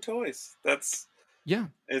pedals are fun toys.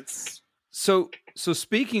 So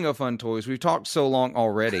speaking of fun toys, we've talked so long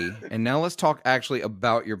already, and now let's talk actually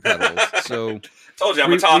about your pedals. So told you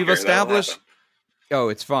I'm a talker. We've established. Oh,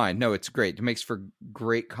 it's fine. No, it's great. It makes for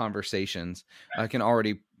great conversations. I can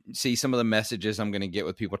already see some of the messages I'm going to get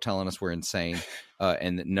with people telling us we're insane,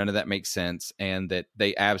 and that none of that makes sense, and that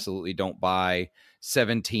they absolutely don't buy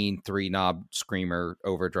 17 3-knob Screamer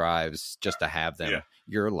overdrives just to have them. Yeah.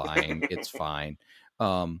 You're lying. It's fine.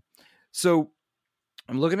 So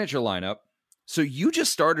I'm looking at your lineup. So you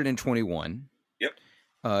just started in 21. Yep.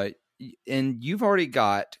 And you've already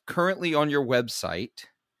got currently on your website,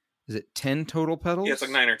 is it 10 total pedals? Yeah, it's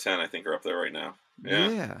like 9 or 10, I think, are up there right now.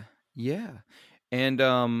 Yeah.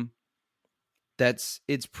 And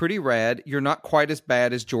it's pretty rad. You're not quite as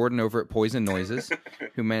bad as Jordan over at Poison Noises,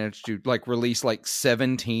 who managed to like release like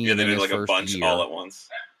 17. Yeah, they did like a bunch year. All at once.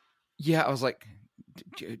 Yeah, I was like,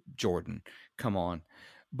 Jordan, come on.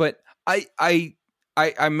 But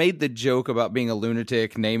I made the joke about being a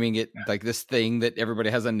lunatic, naming it like this thing that everybody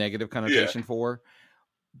has a negative connotation for.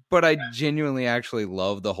 But I genuinely actually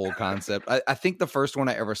love the whole concept. I think the first one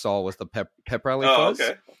I ever saw was the Pep Rally Fuzz.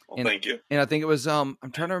 Okay. Well, thank you. And I think it was, I'm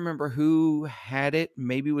trying to remember who had it,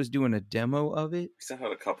 maybe was doing a demo of it. You sent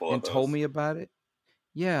out a couple of and those. Told me about it.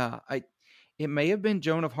 Yeah. It may have been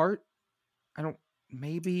Joan of Heart.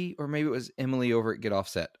 Maybe it was Emily over at Get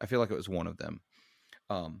Offset. I feel like it was one of them.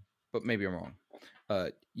 But maybe I'm wrong.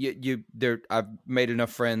 I've made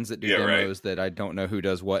enough friends that do demos that I don't know who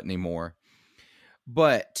does what anymore.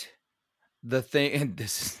 But the thing, and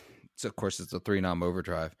of course, it's a 3-knob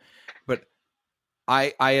overdrive, but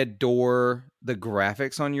I adore the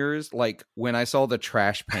graphics on yours. Like when I saw the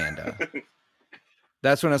Trash Panda,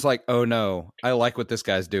 that's when I was like, oh no, I like what this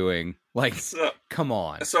guy's doing. Like, come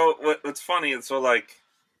on. So what's funny is like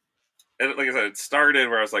I said, it started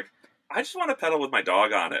where I was like, I just want to pedal with my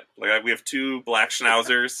dog on it. Like we have 2 black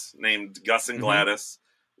schnauzers named Gus and Gladys.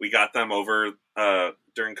 We got them over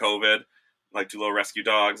during COVID, like 2 little rescue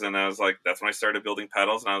dogs. And I was like, that's when I started building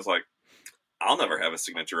pedals. And I was like, I'll never have a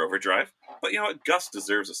signature overdrive. But you know what? Gus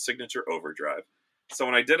deserves a signature overdrive. So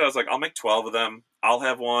when I did, I was like, I'll make 12 of them. I'll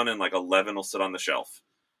have one, and like 11 will sit on the shelf.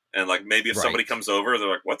 And like maybe if somebody comes over, they're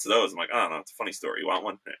like, what's those? I'm like, I don't know. It's a funny story. You want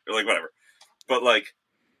one? Or like, whatever. But like,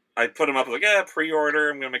 I put them up like,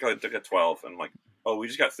 pre-order. I'm going to make like a 12. And I'm like, oh, we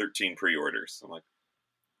just got 13 pre-orders. I'm like,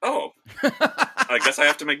 oh, I guess I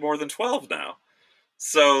have to make more than 12 now.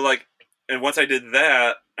 So like, and once I did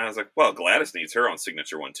that, I was like, well, Gladys needs her own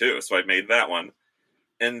signature one too. So I made that one.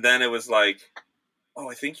 And then it was like, oh,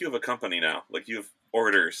 I think you have a company now. Like you have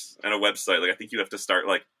orders and a website. Like I think you have to start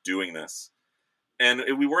like doing this. And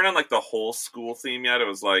we weren't on like the whole school theme yet. It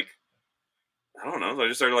was like, I don't know. So I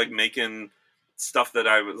just started like making stuff that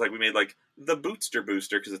I was like, we made like the Bootster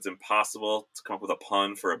Booster because it's impossible to come up with a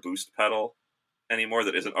pun for a boost pedal anymore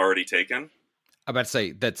that isn't already taken. I'm about to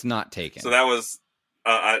say that's not taken. So that was,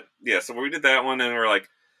 so we did that one and we're like,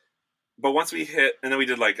 but once we hit, and then we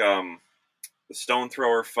did like, the Stone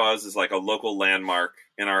Thrower Fuzz is like a local landmark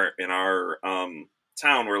in our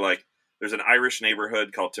town where like there's an Irish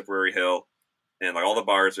neighborhood called Tipperary Hill and like all the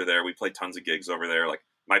bars are there. We played tons of gigs over there. Like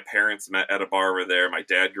my parents met at a bar over there. My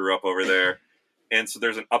dad grew up over there. And so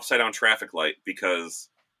there's an upside down traffic light because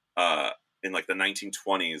in like the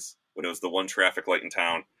 1920s, when it was the one traffic light in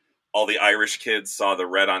town, all the Irish kids saw the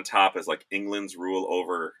red on top as like England's rule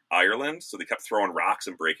over Ireland. So they kept throwing rocks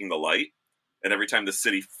and breaking the light. And every time the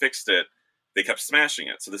city fixed it, they kept smashing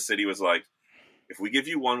it. So the city was like, if we give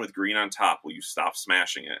you one with green on top, will you stop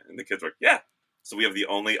smashing it? And the kids were like, yeah. So we have the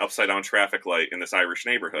only upside down traffic light in this Irish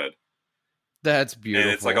neighborhood. That's beautiful.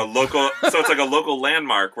 And it's like a local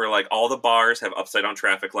landmark where like all the bars have upside down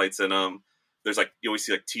traffic lights in them. There's like, you always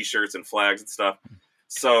see like t-shirts and flags and stuff.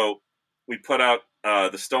 So we put out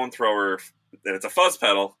the Stone Thrower, and it's a fuzz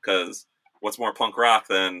pedal because what's more punk rock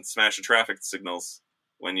than smashing traffic signals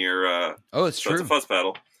when you're, it's true. It's a fuzz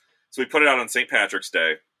pedal. So we put it out on St. Patrick's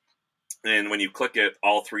Day. And when you click it,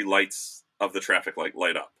 all 3 lights of the traffic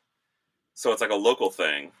light up. So it's like a local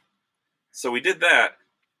thing. So we did that.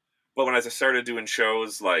 But when I started doing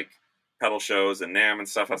shows like pedal shows and NAMM and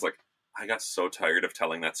stuff, I was like, I got so tired of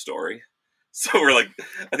telling that story. So we're like,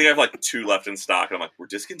 I think I have like 2 left in stock. And I'm like, we're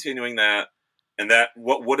discontinuing that. And that,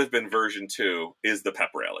 what would have been version 2 is the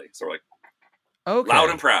pep rally. So we're like, Okay. Loud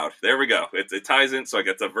and proud. There we go. It ties in. So I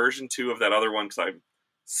get the version 2 of that other one because I'm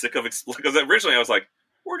sick of because originally I was like,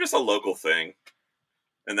 we're just a local thing.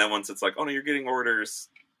 And then once it's like, oh no, you're getting orders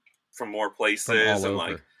from more places and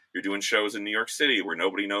like you're doing shows in New York City where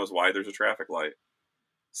nobody knows why there's a traffic light.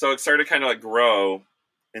 So it started kind of like grow.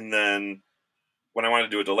 And then when I wanted to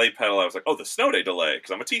do a delay pedal, I was like, oh, the snow day delay because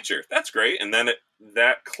I'm a teacher. That's great. And then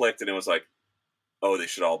that clicked and it was like, oh, they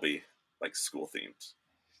should all be like school themed.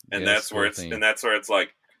 And that's where it's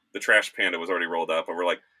like the Trash Panda was already rolled up, and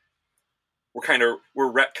we're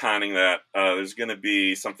retconning that. There's going to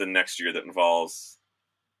be something next year that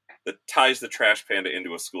ties the Trash Panda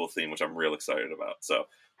into a school theme, which I'm real excited about. So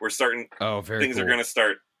we're starting. Oh, very things cool. Are going to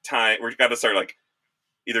start tying. We've got to start like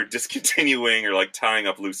either discontinuing or like tying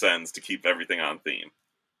up loose ends to keep everything on theme.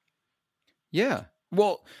 Yeah.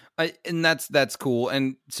 Well, and that's cool.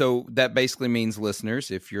 And so that basically means, listeners,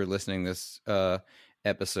 if you're listening this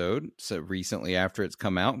episode so recently after it's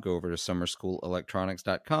come out, go over to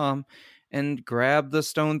summerschoolelectronics.com and grab the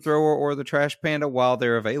Stone Thrower or the Trash Panda while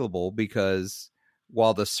they're available, because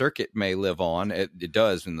while the circuit may live on, it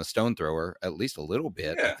does in the Stone Thrower at least a little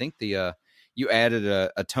bit. Yeah. I think you added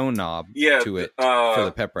a tone knob to it for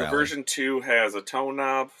the pep rally. The version 2 has a tone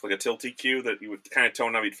knob, like a tilt EQ that you would kind of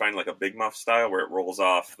tone knob you'd find like a Big Muff style where it rolls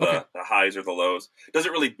off the highs or the lows. It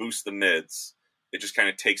doesn't really boost the mids. It just kind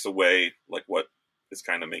of takes away like what is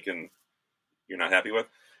kind of making you're not happy with.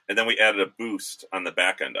 And then we added a boost on the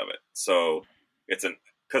back end of it. So it's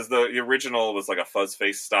because the original was like a fuzz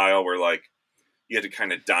face style where like you had to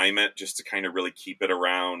kind of dime it just to kind of really keep it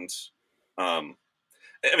around. I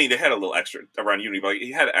mean, they had a little extra around Unity, but like,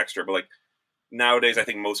 you had extra. But like nowadays, I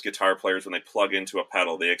think most guitar players, when they plug into a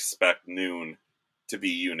pedal, they expect noon to be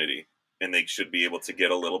Unity, and they should be able to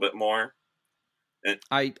get a little bit more.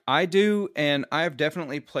 I do, and I've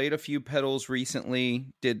definitely played a few pedals recently.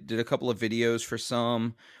 Did a couple of videos for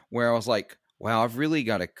some where I was like, wow, I've really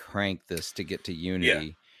got to crank this to get to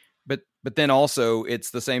Unity. Yeah. But then also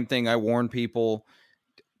it's the same thing. I warn people.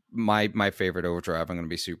 My favorite overdrive, I'm going to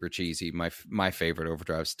be super cheesy. My favorite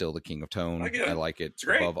overdrive is still the King of Tone. I like it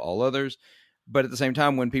above all others. But at the same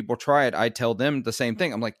time, when people try it, I tell them the same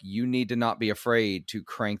thing. I'm like, you need to not be afraid to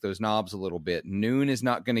crank those knobs a little bit. Noon is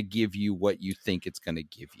not going to give you what you think it's going to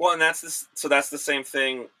give you. Well, and that's the same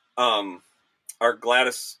thing. Our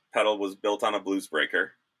Gladys pedal was built on a blues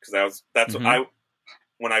breaker because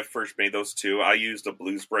when I first made those two, I used a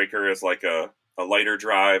blues breaker as like a lighter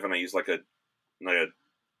drive, and I used like a modded.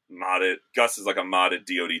 Gus is like a modded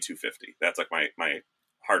DoD 250. That's like my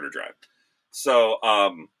harder drive. So,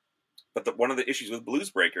 but one of the issues with blues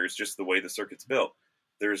breakers, just the way the circuit's built,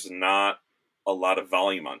 there's not a lot of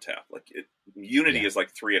volume on tap. Like Unity is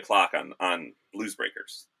like 3 o'clock on blues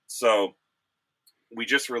breakers. So we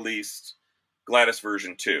just released Gladys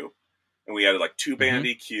version 2, and we added like 2-band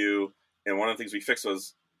EQ. And one of the things we fixed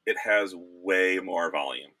was it has way more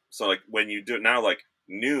volume. So like when you do it now, like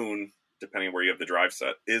noon, depending on where you have the drive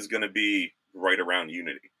set, is going to be right around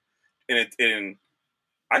Unity. And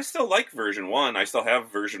I still like version 1. I still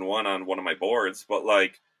have version 1 on one of my boards, but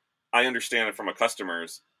like I understand it from a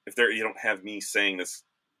customer's. If you don't have me saying this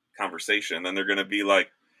conversation, then they're going to be like,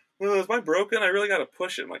 "Well, is mine broken? I really got to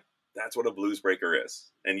push it." I'm like, that's what a blues breaker is,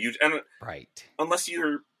 and right. Unless unless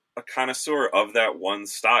you're a connoisseur of that one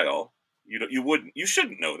style, you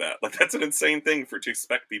shouldn't know that. Like that's an insane thing to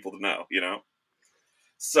expect people to know, you know.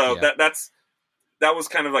 So that was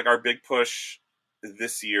kind of like our big push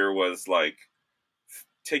this year was like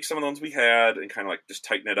take some of the ones we had and kind of like just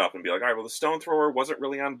tighten it up and be like, all right, well, the Stone Thrower wasn't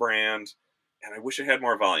really on brand, and I wish it had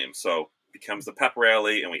more volume. So it becomes the Pep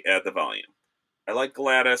Rally, and we add the volume. I like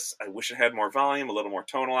Gladys. I wish it had more volume, a little more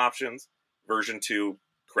tonal options. Version 2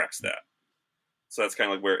 corrects that. So that's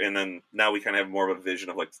kind of like and then now we kind of have more of a vision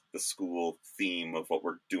of like the school theme of what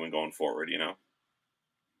we're doing going forward, you know?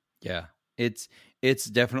 Yeah, it's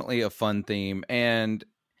definitely a fun theme. And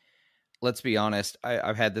let's be honest,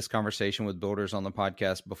 I've had this conversation with builders on the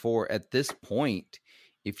podcast before. At this point,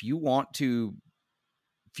 if you want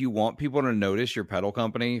people to notice your pedal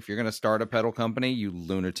company, if you're going to start a pedal company, you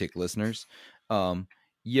lunatic listeners,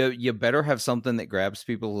 you better have something that grabs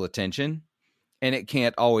people's attention, and it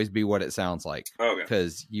can't always be what it sounds like.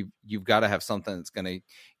 Because you've got to have something that's going to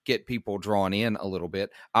get people drawn in a little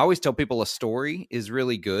bit. I always tell people a story is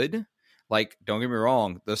really good. Like, don't get me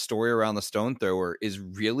wrong, the story around the Stone Thrower is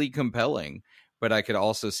really compelling, but I could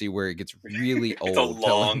also see where it gets really old. It's a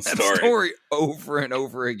long story over and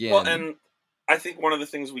over again. Well, and I think one of the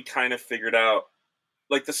things we kind of figured out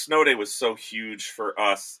like the snow day was so huge for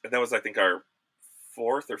us. And that was, I think, our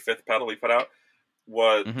 4th or 5th pedal we put out.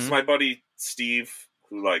 So my buddy Steve,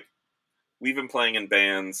 who like we've been playing in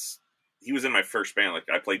bands. He was in my first band. Like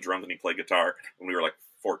I played drums and he played guitar when we were like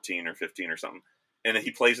 14 or 15 or something. And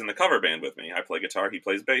he plays in the cover band with me. I play guitar. He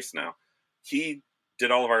plays bass now. He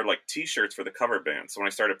did all of our like t-shirts for the cover band. So when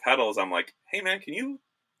I started pedals, I'm like, hey man, can you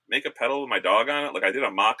make a pedal with my dog on it? Like I did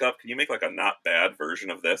a mock-up. Can you make like a not bad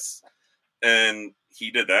version of this? And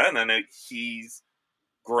he did that. And then he's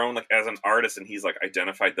grown like as an artist, and he's like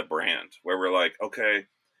identified the brand where we're like, okay,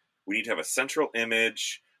 we need to have a central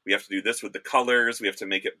image. We have to do this with the colors. We have to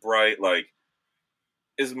make it bright. Like,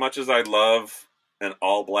 as much as I love an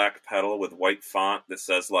all black pedal with white font that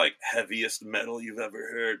says like heaviest metal you've ever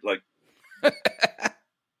heard, like,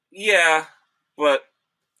 yeah, but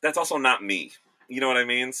that's also not me. You know what I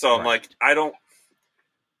mean? So I'm like,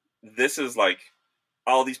 this is like,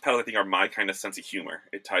 all these pedals I think are my kind of sense of humor.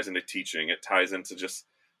 It ties into teaching. It ties into just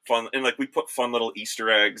fun. And like, we put fun little Easter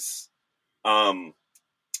eggs,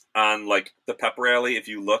 on like the pep rally. If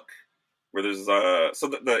you look where there's so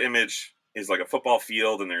the image is like a football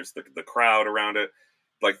field and there's the crowd around it,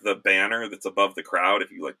 like the banner that's above the crowd.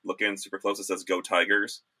 If you like look in super close, it says "Go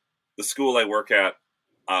Tigers." The school I work at,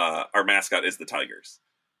 our mascot is the Tigers,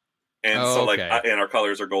 and and our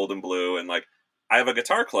colors are gold and blue. And like, I have a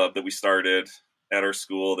guitar club that we started at our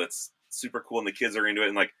school that's super cool, and the kids are into it.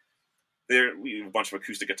 And like, we have a bunch of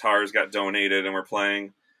acoustic guitars got donated, and we're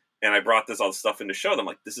playing. And I brought all this stuff in to show them,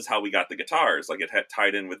 like, this is how we got the guitars. Like, it had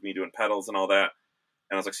tied in with me doing pedals and all that.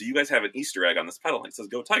 And I was like, so you guys have an Easter egg on this pedal. And it says,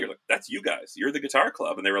 Go Tiger. Like, that's you guys. You're the guitar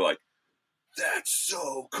club. And they were like, that's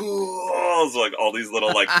so cool. So, like, all these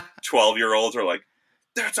little, like, 12-year-olds are like,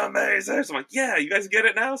 that's amazing. So I'm like, yeah, you guys get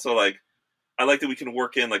it now? So, like, I like that we can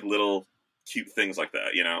work in, like, little cute things like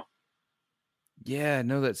that, you know? Yeah,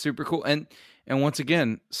 no, that's super cool. And once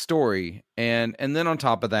again, story. And then on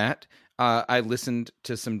top of that, I listened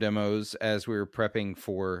to some demos as we were prepping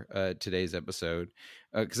for today's episode,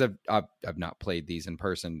 because I've not played these in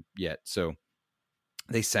person yet, so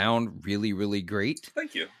they sound really, really great.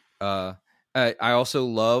 Thank you. I also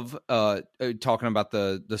love talking about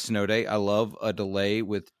the snow day. I love a delay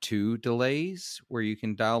with 2 delays where you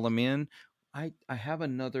can dial them in. I have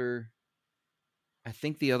another. I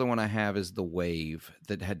think the other one I have is the Wave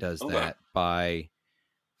that does that by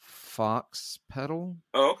Fox Pedal.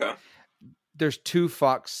 Oh, okay. There's 2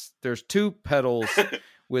 pedals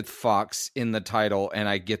with Fox in the title, and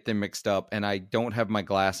I get them mixed up, and I don't have my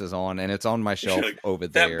glasses on, and it's on my shelf over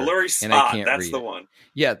there. That blurry spot, and I can't that's read the it. one.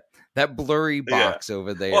 Yeah, that blurry box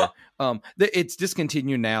over there. Well, it's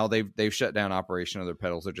discontinued now. They've shut down operation of their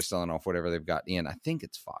pedals. They're just selling off whatever they've got in. I think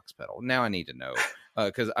it's Fox Pedal. Now I need to know,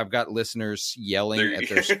 because I've got listeners yelling at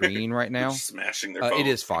their screen right now. Smashing their phone. It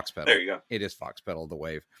is Fox Pedal. There you go. It is Fox Pedal, the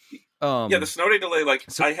Wave. Yeah, the snow day delay, like,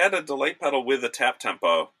 I had a delay pedal with a tap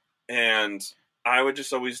tempo, and I would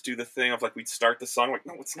just always do the thing of, like, we'd start the song, like,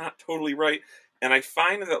 no, it's not totally right. And I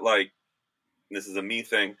find that, like, this is a me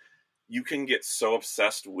thing, you can get so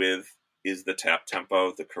obsessed with, is the tap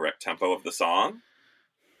tempo the correct tempo of the song?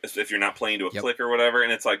 If you're not playing to a click or whatever,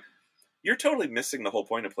 and it's like, you're totally missing the whole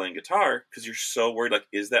point of playing guitar, because you're so worried, like,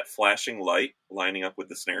 is that flashing light lining up with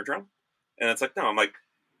the snare drum? And it's like, no, I'm like,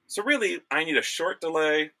 so really, I need a short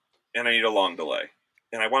delay, and I need a long delay.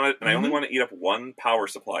 And I only want to eat up one power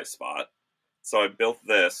supply spot. So I built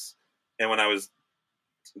this, and when I was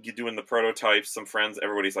doing the prototypes, some friends,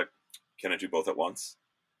 everybody's like, can I do both at once?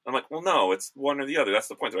 I'm like, well, no, it's one or the other. That's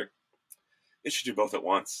the point. They're like, it should do both at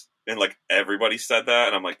once. And like, everybody said that,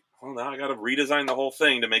 and I'm like, well, now I got to redesign the whole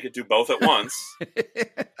thing to make it do both at once.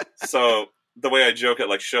 So the way I joke at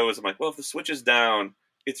like shows, I'm like, well, if the switch is down,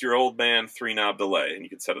 it's your old man 3-knob delay, and you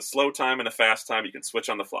can set a slow time and a fast time. You can switch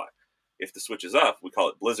on the fly. If the switch is up, we call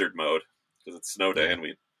it blizzard mode, because it's snow day and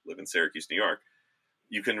we live in Syracuse, New York.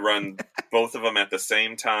 You can run both of them at the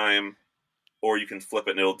same time, or you can flip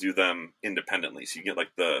it and it'll do them independently. So you get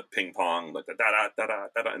like the ping pong, like the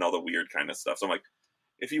da-da, and all the weird kind of stuff. So I'm like,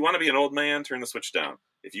 if you want to be an old man, turn the switch down.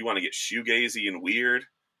 If you want to get shoegazy and weird,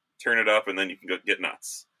 turn it up, and then you can go get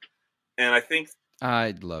nuts. And I think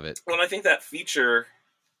I'd love it. Well, I think that feature,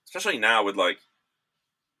 especially now with like,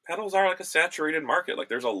 pedals are like a saturated market. Like,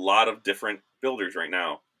 there's a lot of different builders right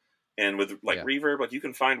now. And with like reverb, like, you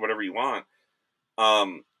can find whatever you want.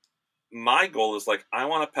 My goal is like, I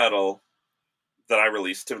want a pedal that I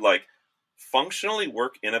release to like functionally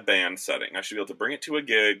work in a band setting. I should be able to bring it to a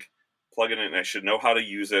gig, plug it in, and I should know how to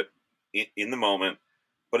use it in the moment,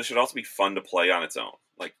 but it should also be fun to play on its own.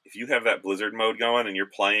 Like, if you have that blizzard mode going and you're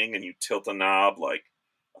playing and you tilt a knob like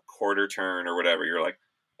a quarter turn or whatever, you're like,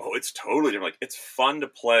 oh, it's totally different. Like, it's fun to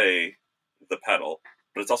play the pedal,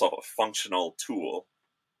 but it's also a functional tool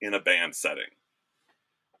in a band setting.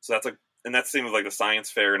 So that's and that's the same with like the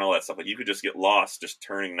science fair and all that stuff. Like you could just get lost just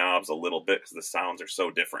turning knobs a little bit because the sounds are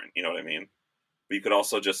so different. You know what I mean? But you could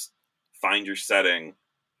also just find your setting,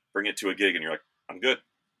 bring it to a gig, and you're like, I'm good.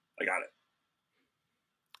 I got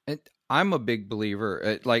it. I'm a big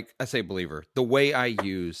believer, like I say believer, the way I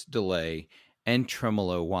use delay and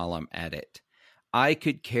tremolo while I'm at it. I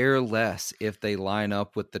could care less if they line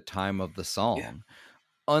up with the time of the song,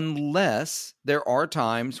 unless there are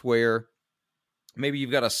times where maybe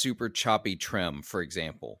you've got a super choppy trem, for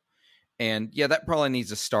example. And yeah, that probably needs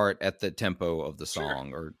to start at the tempo of the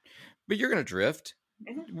song, but you're going to drift.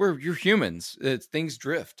 You're humans. Things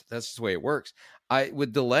drift. That's just the way it works.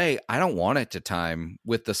 With delay, I don't want it to time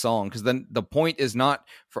with the song, because then the point is not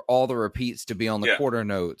for all the repeats to be on the quarter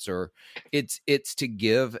notes, or it's to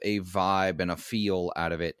give a vibe and a feel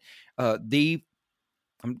out of it.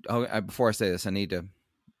 Before I say this, I need to.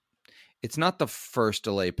 It's not the first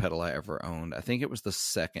delay pedal I ever owned. I think it was the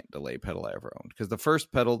second delay pedal I ever owned, because the first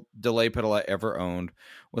delay pedal I ever owned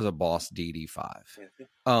was a Boss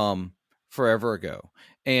DD5. Forever ago,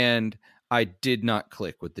 and I did not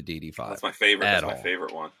click with the DD5. That's my favorite. That's my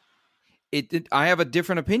favorite one. I have a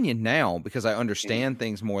different opinion now because I understand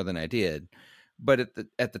things more than I did. But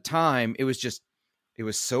at the time, it was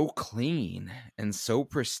so clean and so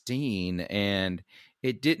pristine, and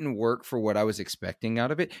it didn't work for what I was expecting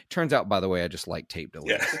out of it. Turns out, by the way, I just like tape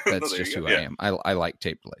delays. Yeah. That's just who I am. I like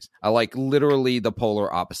tape delays. I like literally the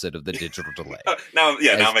polar opposite of the digital delay. Now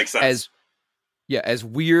it makes sense. As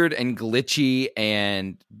weird and glitchy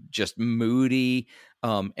and just moody.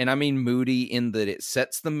 And I mean moody in that it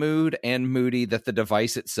sets the mood, and moody that the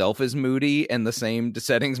device itself is moody, and the same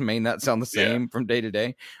settings may not sound the same from day to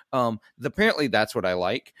day. Apparently that's what I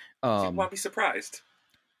like. You want to be surprised.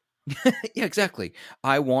 Yeah, exactly.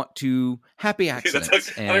 I want to happy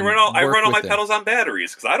accidents. I run all my pedals on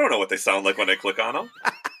batteries because I don't know what they sound like when I click on them.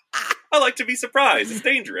 I like to be surprised. It's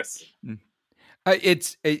dangerous.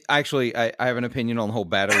 Actually, I have an opinion on the whole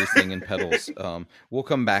batteries thing and pedals. We'll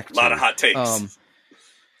come back to a lot of hot takes.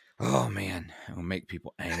 Oh man, it'll make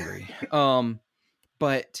people angry. So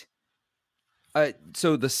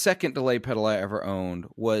the second delay pedal I ever owned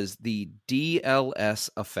was the DLS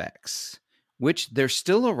Effects, which they're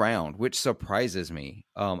still around, which surprises me.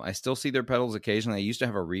 I still see their pedals occasionally. I used to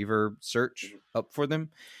have a reverb search up for them,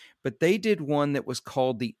 but they did one that was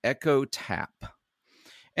called the Echo Tap.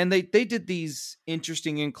 And they did these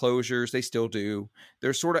interesting enclosures. They still do.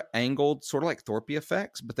 They're sort of angled, sort of like Thorpe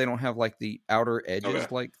effects, but they don't have like the outer edges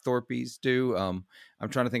like Thorpe's do. I'm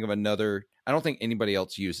trying to think of another. I don't think anybody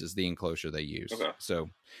else uses the enclosure they use. Okay. So,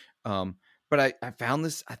 but I found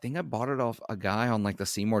this. I think I bought it off a guy on like the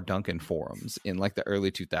Seymour Duncan forums in like the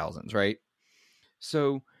early 2000s, right?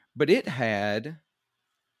 So, but it had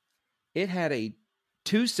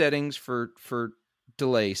two settings for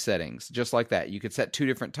delay settings, just like that. You could set two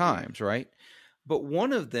different times, right? But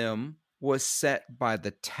one of them was set by the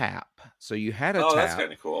tap. So you had a tap. Oh, that's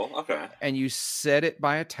kind of cool. Okay. And you set it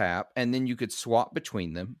by a tap, and then you could swap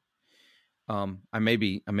between them. I may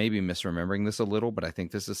be misremembering this a little, but I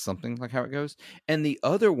think this is something like how it goes. And the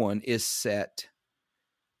other one is set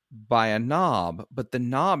by a knob, but the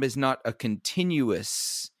knob is not a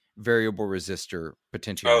continuous variable resistor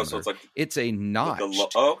potentiometer. Oh, so it's a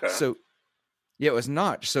notch. Okay. So yeah, it was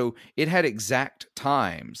notch. So it had exact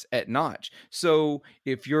times at notch. So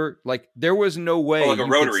if you're like, there was no way like you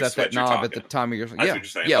could set that knob at the time of your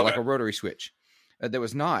like a rotary switch that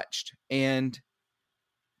was notched. And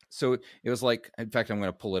so it was like, in fact, I'm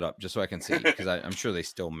going to pull it up just so I can see, because I'm sure they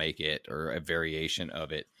still make it, or a variation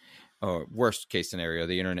of it. Worst case scenario,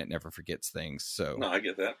 the internet never forgets things. So no, I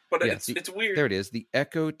get that, but yeah, it's weird. There it is, the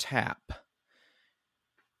Echo Tap.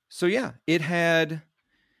 So yeah, it had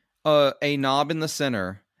a knob in the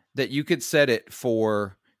center that you could set it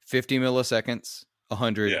for 50 milliseconds,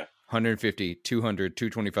 100, 150, 200,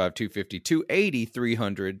 225, 250, 280,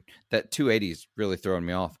 300. That 280 is really throwing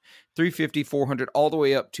me off. 350, 400, all the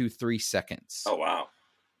way up to 3 seconds. Oh, wow.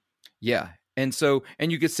 Yeah. And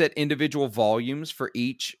you could set individual volumes for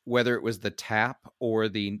each, whether it was the tap or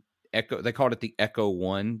the echo. They called it the Echo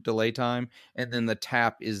 1 delay time. And then the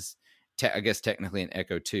tap is, I guess, technically an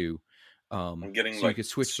Echo 2. I'm getting so you could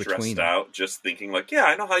switch stressed out just thinking like, yeah,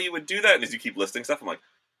 I know how you would do that. And as you keep listing stuff, I'm like,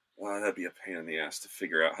 well, that'd be a pain in the ass to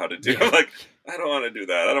figure out how to do. Like, I don't want to do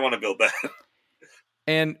that. I don't want to build that.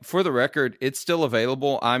 And for the record, it's still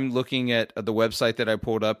available. I'm looking at the website that I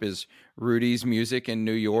pulled up is Rudy's Music in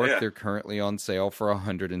New York. Yeah. They're currently on sale for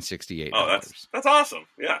 $168. Oh, that's awesome.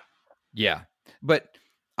 Yeah. Yeah. But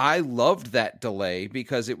I loved that delay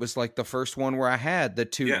because it was like the first one where I had the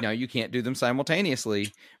two. Now you can't do them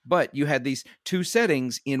simultaneously, but you had these two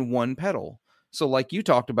settings in one pedal. So like you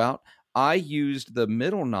talked about, I used the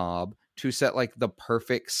middle knob to set like the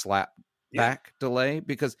perfect slap back delay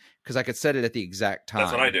because I could set it at the exact time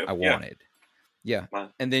That's what I do. I wanted. Yeah.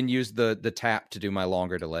 And then use the tap to do my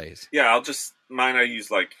longer delays. Yeah, mine I use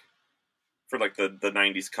like for like the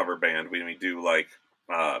 90s cover band when we do like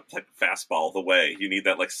Fastball the Way. You need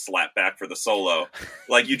that like slap back for the solo.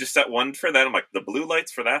 Like you just set one for that. I'm like the blue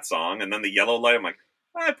light's for that song, and then the yellow light. I'm like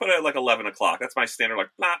I put it at like 11 o'clock. That's my standard like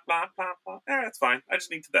blah blah blah blah. That's fine. I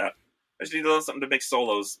just need that. I just need something to make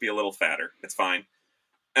solos be a little fatter. It's fine.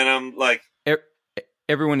 And I'm like,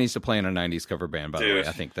 everyone needs to play in a 90s cover band. By the way,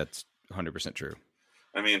 I think that's 100% true.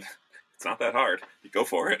 I mean, it's not that hard. You go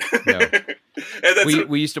for it. No. And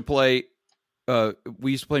we used to play.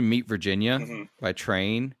 We used to play Meet Virginia by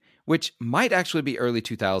Train, which might actually be early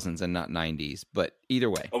 2000s and not 90s, but either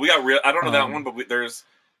way. Well, we got real. I don't know that one, but there's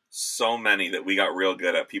so many that we got real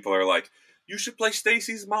good at. People are like, "You should play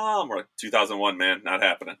Stacy's Mom." We're like, 2001, man, not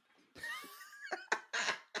happening.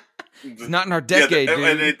 It's not in our decade, dude.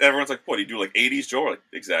 And everyone's like, "What do you do? Like 80s Joe?" We're like,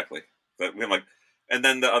 exactly. But we're like, and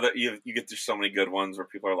then the other, you get through so many good ones where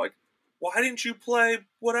people are like, why didn't you play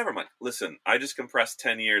whatever? I'm like, listen, I just compressed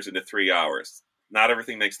 10 years into 3 hours. Not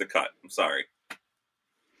everything makes the cut. I'm sorry.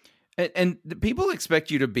 And the people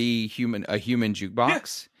expect you to be a human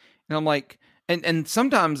jukebox. And I'm like, and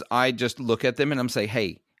sometimes I just look at them and I'm say,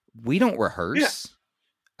 hey, we don't rehearse. Yeah.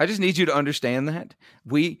 I just need you to understand that.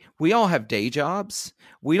 We all have day jobs.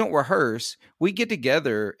 We don't rehearse. We get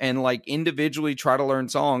together and like individually try to learn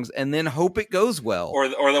songs and then hope it goes well. Or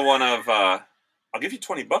the one of, I'll give you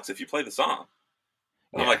 $20 if you play the song.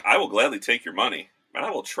 I'm like, I will gladly take your money, and I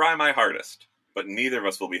will try my hardest, but neither of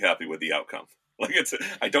us will be happy with the outcome. Like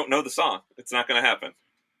I don't know the song. It's not going to happen.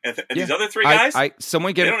 And these other three guys, they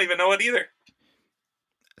don't even know it either.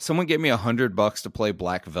 Someone gave me $100 to play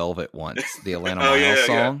Black Velvet once, the Atlanta Miles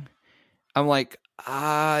song. Yeah. I'm like,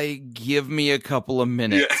 give me a couple of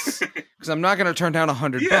minutes because I'm not going to turn down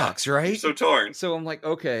 $100, right? You're so torn. So I'm like,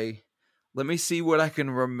 okay. Let me see what I can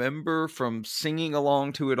remember from singing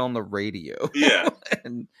along to it on the radio. Yeah.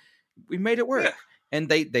 And we made it work. Yeah. And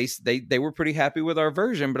they were pretty happy with our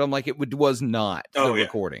version, but I'm like, it was not the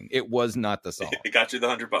recording. It was not the song. It got you the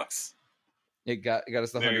 $100. It got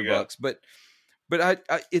us the $100. But I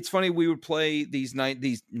it's funny, we would play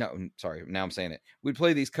now I'm saying it. We'd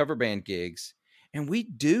play these cover band gigs, and we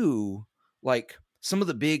do like some of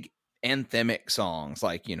the big anthemic songs.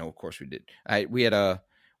 Like, of course we did.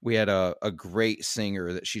 We had a great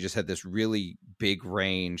singer that she just had this really big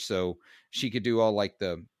range. So she could do all like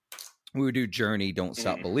we would do Journey, Don't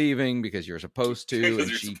Stop Believing because you're supposed to.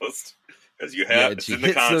 Because you have, and she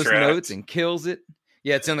hits those notes and kills it.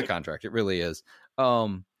 Yeah, it's in the contract. It really is.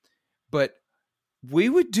 But we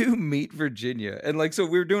would do Meet Virginia. And like, so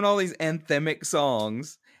we were doing all these anthemic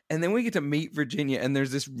songs. And then we get to Meet Virginia and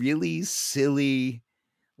there's this really silly,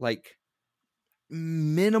 like,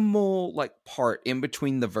 minimal like part in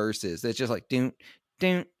between the verses that's just like doon.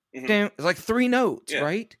 It's like 3 notes,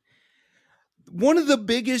 right? One of the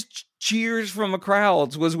biggest cheers from the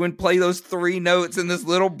crowds was when play those 3 notes in this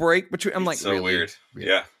little break between. I'm like, so really? Weird.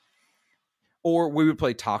 Yeah. Or we would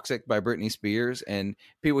play Toxic by Britney Spears and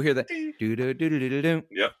people hear that do do do do do do.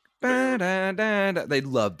 Yep. They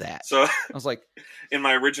loved that. So I was like, in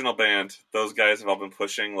my original band, those guys have all been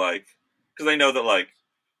pushing like, because they know that like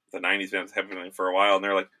the 90s bands have been for a while, and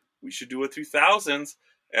they're like, we should do a 2000s.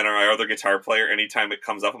 And our other guitar player, anytime it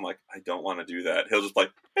comes up, I'm like, I don't want to do that. He'll just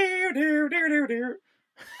like,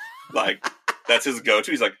 like, that's his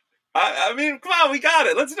go-to. He's like, I mean, come on, we got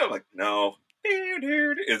it. Let's do it. I'm like, no.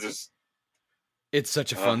 It's just... It's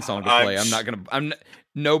such a fun song to play. I'm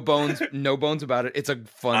no bones about it. It's a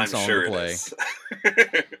fun song to play.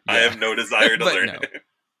 I have no desire to learn it.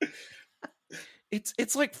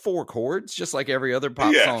 It's like 4 chords, just like every other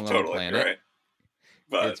pop song on the planet. Right.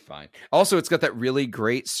 But it's fine. Also, it's got that really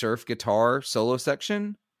great surf guitar solo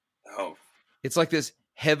section. Oh. It's like this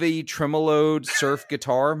heavy tremoloed surf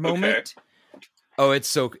guitar moment. Oh,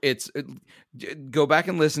 go back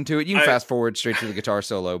and listen to it. You can fast forward straight to the guitar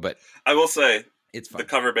solo, but I will say it's fun. The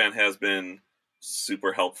cover band has been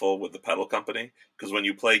super helpful with the pedal company, because when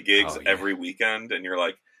you play gigs every weekend and you're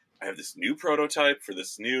like, I have this new prototype for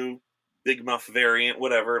this new Big Muff variant,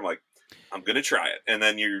 whatever. I'm like, I'm going to try it. And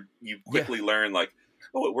then you quickly learn like,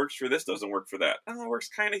 oh, it works for this, doesn't work for that. Oh, it works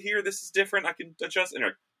kind of here. This is different. I can adjust. And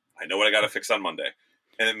I know what I got to fix on Monday.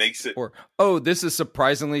 And it makes it... Or, oh, this is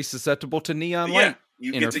surprisingly susceptible to neon light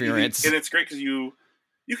interference. And it's great because you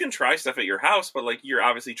can try stuff at your house, but like you're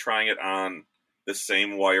obviously trying it on the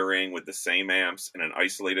same wiring with the same amps in an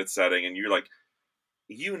isolated setting, and you're like,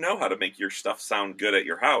 you know how to make your stuff sound good at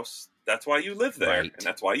your house. That's why you live there, Right. and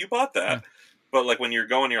that's why you bought that. But like when you're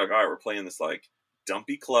going, you're like, all right, we're playing this like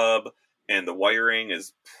dumpy club, and the wiring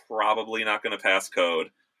is probably not going to pass code.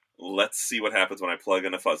 Let's see what happens when I plug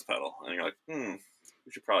in a fuzz pedal. And you're like,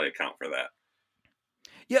 we should probably account for that.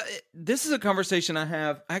 Yeah, this is a conversation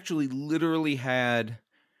I actually literally had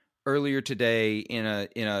earlier today in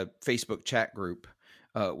a Facebook chat group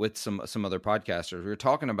with some other podcasters. We were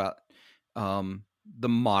talking about the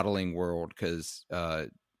modeling world because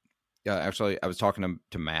actually I was talking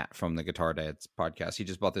to Matt from the Guitar Dads podcast. He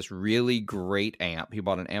just bought this really great amp. He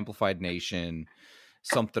bought an Amplified Nation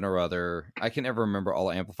something or other. I can never remember all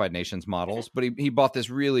Amplified Nation's models, but he bought this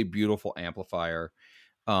really beautiful amplifier.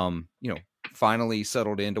 Finally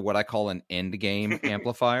settled into what I call an end game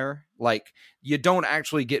amplifier. Like you don't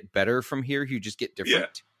actually get better from here. You just get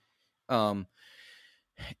different. Yeah.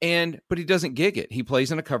 But he doesn't gig it. He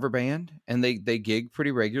plays in a cover band and they gig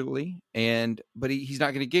pretty regularly. But he's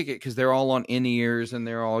not going to gig it because they're all on in-ears and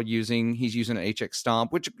he's using an HX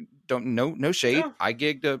Stomp, which no shade. Yeah. I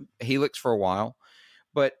gigged a Helix for a while,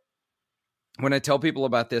 but when I tell people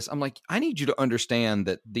about this, I'm like, I need you to understand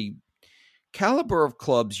that the caliber of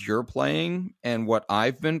clubs you're playing and what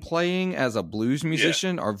I've been playing as a blues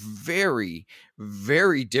musician are very,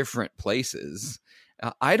 very different places.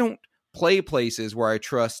 I don't play places where I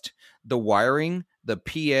trust the wiring, the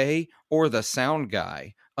PA, or the sound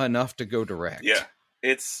guy enough to go direct. Yeah,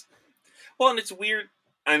 and it's weird.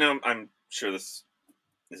 I know I'm sure this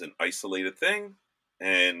is an isolated thing,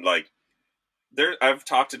 and like I've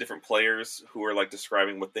talked to different players who are like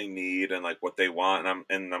describing what they need and like what they want,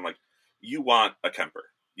 and I'm like, you want a Kemper,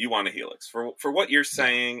 you want a Helix for what you're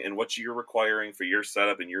saying and what you're requiring for your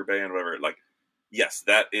setup and your band, whatever. Like, yes,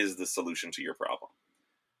 that is the solution to your problem.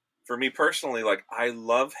 For me personally, like I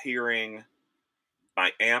love hearing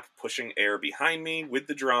my amp pushing air behind me with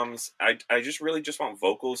the drums. I just really just want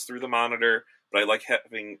vocals through the monitor, but I like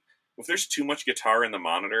having, if there's too much guitar in the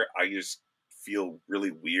monitor, I just feel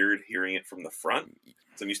really weird hearing it from the front.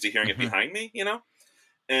 So I'm used to hearing it behind me,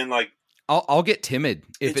 and like, I'll get timid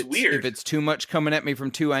if weird. If it's too much coming at me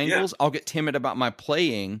from two angles. I'll get timid about my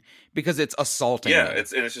playing because it's assaulting. Yeah, me.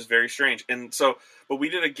 It's just very strange. And so, but we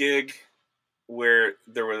did a gig where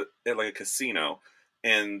there was at like a casino,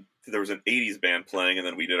 and there was an 80s band playing, and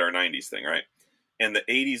then we did our 90s thing, right? And the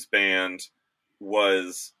 80s band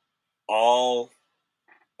was all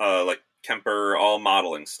like Kemper, all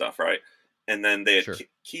modeling stuff, right? And then they had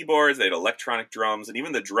keyboards, they had electronic drums, and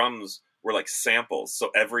even the drums were like samples.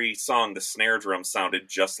 So every song, the snare drum sounded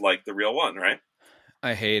just like the real one, right?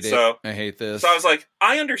 I hate it. I hate this. So I was like,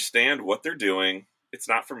 I understand what they're doing. It's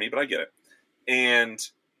not for me, but I get it. And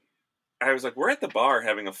I was like, we're at the bar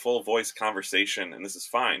having a full voice conversation, and this is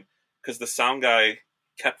fine. Because the sound guy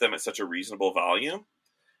kept them at such a reasonable volume.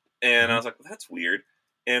 And I was like, well, that's weird.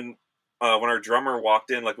 And when our drummer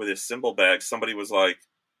walked in, like with his cymbal bag, somebody was like,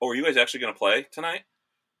 oh, are you guys actually going to play tonight?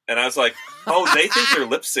 And I was like, oh, they think they're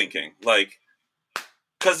lip syncing. Like,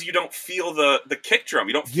 because you don't feel the kick drum.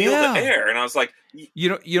 You don't feel the air. And I was like...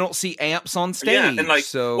 You don't see amps on stage. Yeah, and like,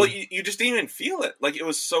 so... well, you just didn't even feel it. Like, it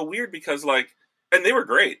was so weird because like... And they were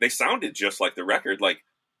great. They sounded just like the record, like,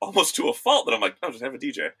 almost to a fault. That I'm like, oh, just have a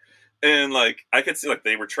DJ. And like, I could see like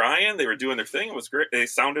they were trying. They were doing their thing. It was great. They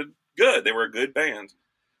sounded good. They were a good band.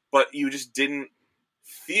 But you just didn't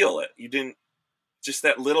feel it. You didn't... Just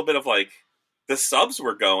that little bit of like... The subs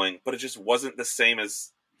were going, but it just wasn't the same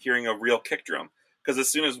as hearing a real kick drum. Because as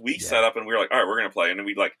soon as we set up and we were like, all right, we're going to play. And then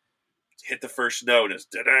we'd like hit the first note and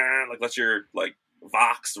just like let your like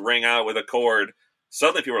Vox ring out with a chord.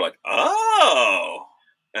 Suddenly people were like, oh.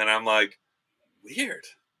 And I'm like, weird.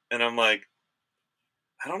 And I'm like,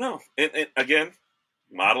 I don't know. And again,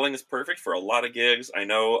 modeling is perfect for a lot of gigs. I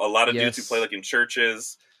know a lot of dudes who play like in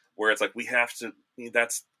churches where it's like, we have to,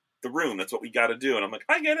 that's the room. That's what we got to do. And I'm like,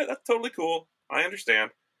 I get it. That's totally cool. I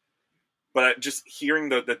understand. But just hearing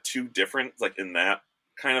the two different, like in that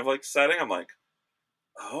kind of like setting, I'm like,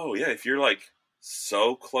 oh yeah, if you're like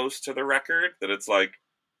so close to the record that it's like,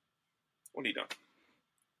 what are you doing?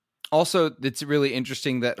 Also, it's really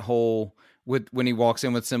interesting that whole when he walks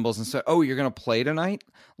in with cymbals and says, oh, you're going to play tonight?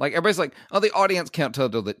 Like everybody's like, oh, the audience can't tell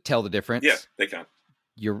the difference. Yeah, they can.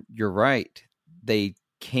 You're right. They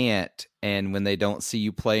can't. And when they don't see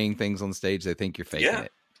you playing things on stage, they think you're faking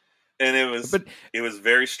it. And it was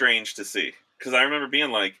very strange to see. Because I remember being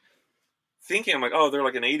like, thinking, I'm like, oh, they're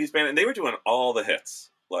like an 80s band. And they were doing all the hits.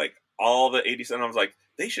 Like, all the 80s. And I was like,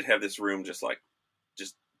 they should have this room just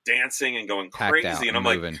dancing and going crazy. And I'm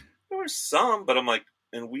moving. Like, there were some. But I'm like,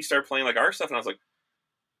 and we started playing like our stuff. And I was like,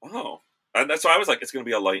 oh, And that's why I was like, it's going to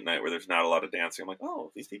be a light night where there's not a lot of dancing. I'm like,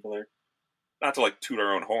 oh, these people are not to like toot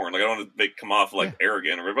our own horn. Like I don't want to make come off like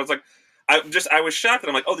arrogant or whatever. But it's like I was shocked that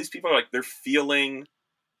I'm like, oh, these people are like they're feeling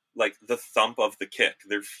like the thump of the kick.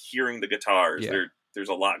 They're hearing the guitars. Yeah. There's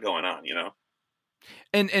a lot going on, you know.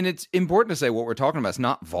 And it's important to say what we're talking about is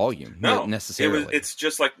not volume, no, necessarily. It's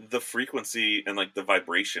just like the frequency and like the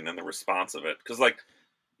vibration and the response of it. Because like,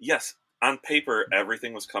 yes, on paper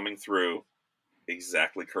everything was coming through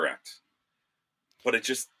exactly correct, but it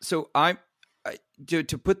just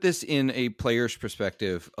to put this in a player's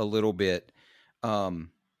perspective a little bit. I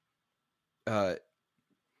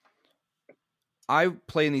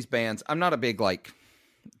play in these bands. I'm not a big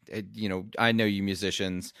I know you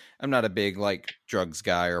musicians. I'm not a big like drugs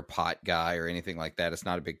guy or pot guy or anything like that. It's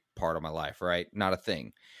not a big part of my life, right? Not a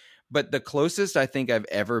thing. But the closest I think I've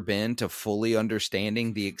ever been to fully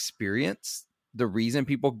understanding the experience, the reason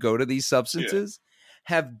people go to these substances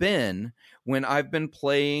have been when I've been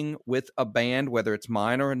playing with a band, whether it's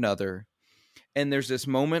mine or another, and there's this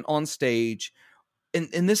moment on stage, and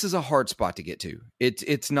this is a hard spot to get to.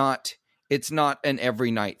 It's not an every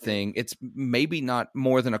night thing. It's maybe not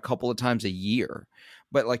more than a couple of times a year.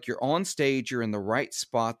 But like you're on stage, you're in the right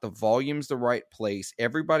spot, the volume's the right place,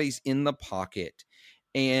 everybody's in the pocket,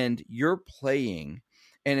 and you're playing,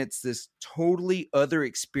 and it's this totally other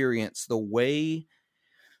experience. The way,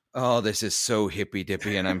 this is so hippy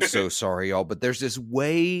dippy, and I'm so sorry, y'all, but there's this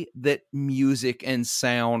way that music and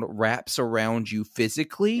sound wraps around you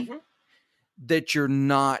physically that you're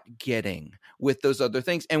not getting with those other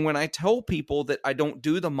things. And when I tell people that I don't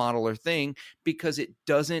do the modeler thing because it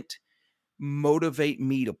doesn't motivate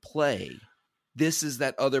me to play, this is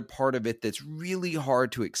that other part of it that's really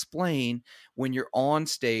hard to explain when you're on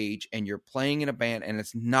stage and you're playing in a band, and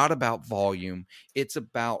it's not about volume. It's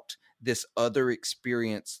about this other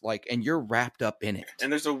experience, and you're wrapped up in it.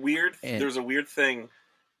 And there's a weird thing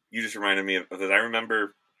you just reminded me of that. I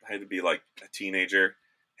remember I had to be like a teenager,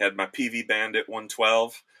 had my PV Bandit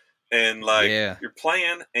 112, and you're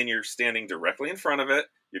playing and you're standing directly in front of it.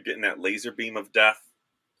 You're getting that laser beam of death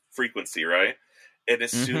frequency, right? And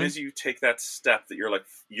as soon as you take that step that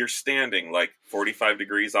you're standing like 45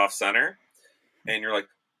 degrees off center, and you're like,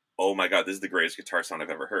 oh my God, this is the greatest guitar sound I've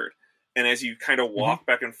ever heard. And as you kind of walk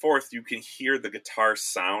back and forth, you can hear the guitar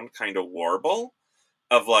sound kind of warble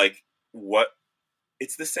of like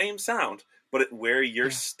it's the same sound, but where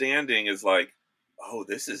you're standing is like, oh,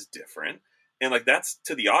 this is different. And like that's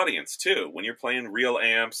to the audience too. When you're playing real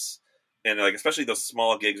amps and like especially those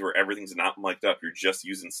small gigs where everything's not mic'd up, you're just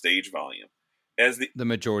using stage volume. As the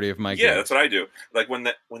majority of my gigs. That's what I do. Like when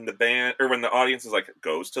the band or when the audience is like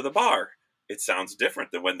goes to the bar, it sounds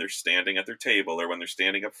different than when they're standing at their table or when they're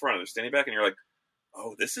standing up front or they're standing back, and you're like,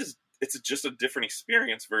 oh, it's just a different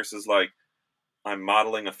experience versus like I'm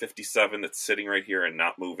modeling a 57 that's sitting right here and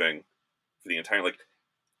not moving for the entire, like,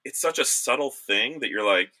 it's such a subtle thing that you're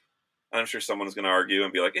like, I'm sure someone's going to argue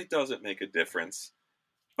and be like, it doesn't make a difference.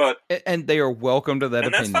 And they are welcome to that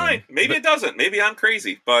opinion. And that's fine. Maybe it doesn't. Maybe I'm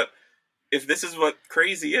crazy. But if this is what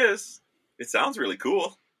crazy is, it sounds really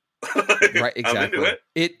cool. Right, exactly. I'm into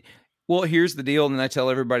it. Well, here's the deal, and I tell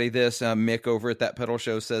everybody this. Mick over at That Pedal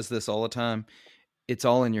Show says this all the time. It's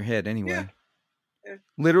all in your head anyway. Yeah.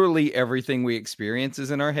 Literally everything we experience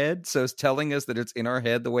is in our head. So it's telling us that it's in our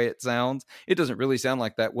head the way it sounds. It doesn't really sound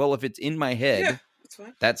like that. Well, if it's in my head,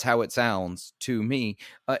 that's how it sounds to me.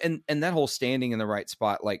 And that whole standing in the right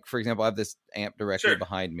spot, like, for example, I have this amp directly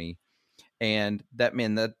behind me. And that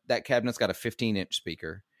cabinet's got a 15-inch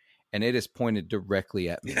speaker, and it is pointed directly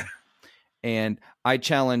at me. Yeah. And I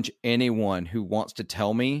challenge anyone who wants to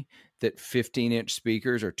tell me that 15-inch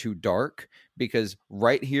speakers are too dark, because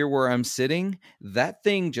right here where I'm sitting, that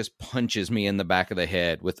thing just punches me in the back of the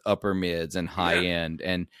head with upper mids and high end.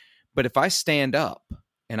 But if I stand up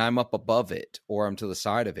and I'm up above it or I'm to the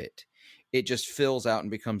side of it, it just fills out and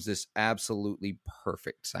becomes this absolutely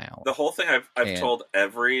perfect sound. The whole thing I've told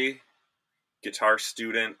every guitar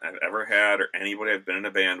student I've ever had or anybody I've been in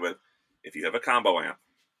a band with, if you have a combo amp,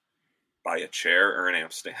 buy a chair or an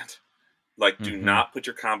amp stand. Like, do not put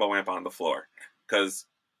your combo amp on the floor, because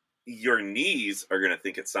your knees are going to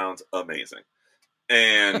think it sounds amazing.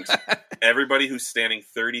 And everybody who's standing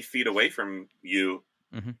 30 feet away from you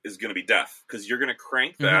is going to be deaf, because you're going to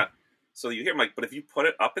crank that so you hear them. Like, but if you put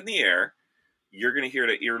it up in the air, you're going to hear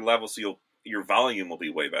it at ear level, so your volume will be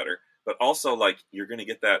way better. But also, like, you're going to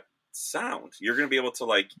get that sound. You're going to be able to,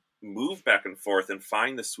 like, move back and forth and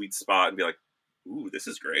find the sweet spot and be like, ooh, this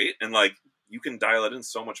is great. And, like, you can dial it in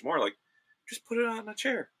so much more. Like, just put it on a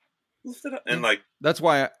chair, lift it up. And, like, that's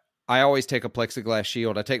why I always take a plexiglass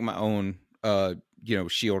shield. I take my own,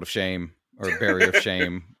 shield of shame or a barrier of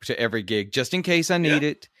shame to every gig, just in case I need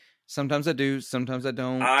it. Sometimes I do, sometimes I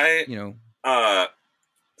don't.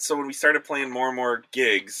 So when we started playing more and more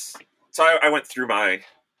gigs, so I went through my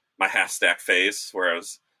half stack phase where I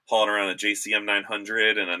was hauling around a JCM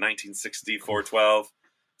 900 and a 1960 412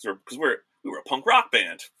 because we were a punk rock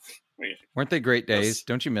band. Weren't they great days?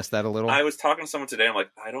 Don't you miss that a little? I was talking to someone today. I'm like,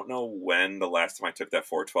 I don't know when the last time I took that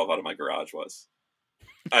 412 out of my garage was.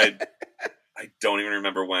 I don't even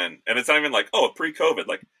remember when. And it's not even like, pre-COVID.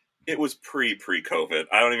 Like, it was pre-COVID.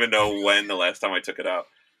 I don't even know when the last time I took it out.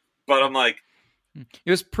 But I'm like... It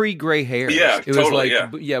was pre-gray hair. Yeah, it was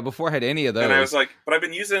like, before I had any of those. And I was like, but I've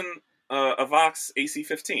been using a Vox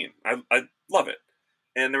AC15. I love it.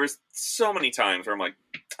 And there was so many times where I'm like,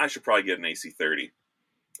 I should probably get an AC30.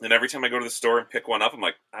 And every time I go to the store and pick one up, I'm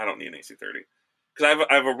like, I don't need an AC30. Because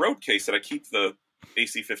I have a road case that I keep the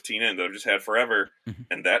AC15 in that I've just had forever. Mm-hmm.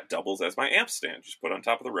 And that doubles as my amp stand. Just put it on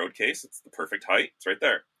top of the road case. It's the perfect height. It's right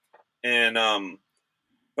there. And,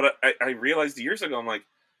 but I realized years ago, I'm like,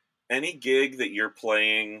 any gig that you're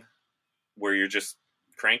playing where you're just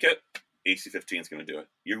crank it, AC15 is going to do it.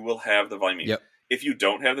 You will have the volume you need. Yep. If you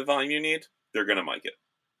don't have the volume you need, they're going to mic it.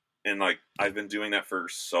 And, like, I've been doing that for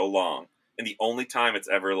so long. And the only time it's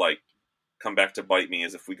ever, like, come back to bite me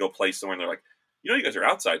is if we go play somewhere and they're like, you guys are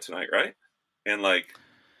outside tonight, right? And, like,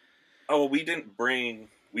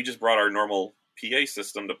 we just brought our normal PA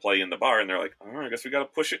system to play in the bar. And they're like, all right, I guess we got to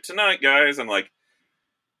push it tonight, guys. And, like,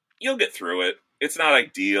 you'll get through it. It's not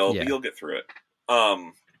ideal, but you'll get through it.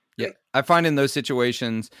 Yeah, I find in those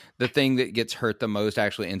situations, the thing that gets hurt the most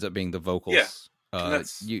actually ends up being the vocals. Yeah.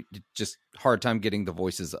 You just hard time getting the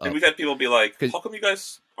voices up. And we've had people be like, how come you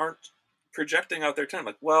guys aren't projecting out their time?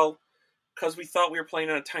 Like, well, because we thought we were playing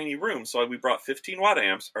in a tiny room, so we brought 15-watt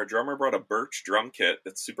amps. Our drummer brought a Birch drum kit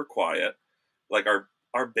that's super quiet. Like,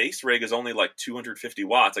 our bass rig is only like 250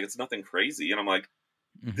 watts. Like, it's nothing crazy. And I'm like,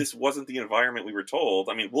 this wasn't the environment we were told.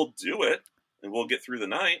 I mean, we'll do it, and we'll get through the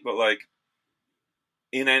night, but, like,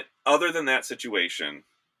 other than that situation,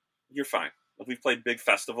 you're fine. Like, we've played big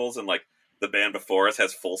festivals, and, like, the band before us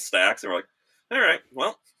has full stacks, and we're like, all right,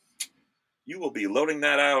 well, you will be loading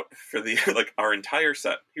that out for the our entire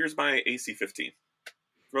set. Here's my AC15.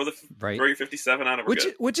 Throw your 57 on it.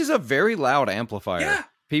 Which is a very loud amplifier. Yeah.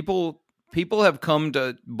 People have come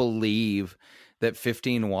to believe that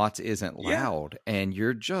 15 watts isn't loud, and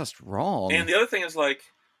you're just wrong. And the other thing is, like,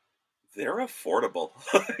 they're affordable.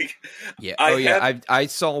 I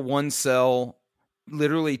saw one sell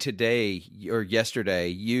literally today or yesterday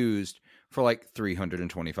used for like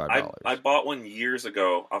 $325. I bought one years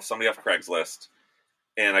ago off somebody off Craigslist,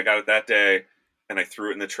 and I got it that day, and I threw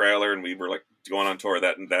it in the trailer, and we were like going on tour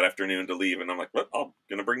that afternoon to leave, and I'm like, well, I'm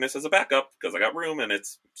gonna bring this as a backup because I got room and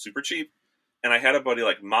it's super cheap. And I had a buddy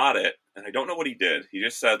like mod it, and I don't know what he did. He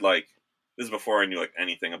just said, like, this is before I knew like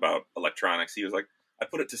anything about electronics. He was like, I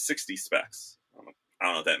put it to 60 specs. I'm like, I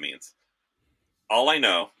don't know what that means. All I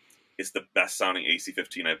know is the best sounding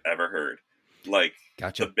AC15 I've ever heard. Like,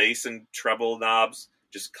 gotcha. The bass and treble knobs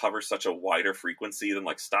just cover such a wider frequency than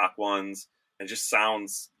like stock ones, and just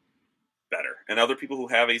sounds better. And other people who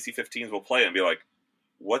have AC15s will play it and be like,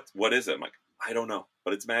 what is it? I'm like, I don't know,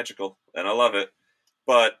 but it's magical, and I love it.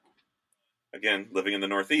 But again, living in the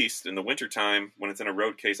Northeast, in the wintertime, when it's in a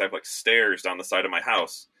road case, I have like stairs down the side of my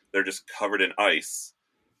house. They're just covered in ice.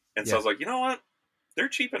 And so I was like, you know what? They're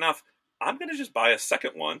cheap enough. I'm going to just buy a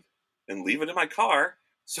second one and leave it in my car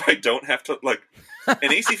so I don't have to, like, an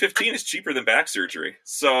AC15 is cheaper than back surgery.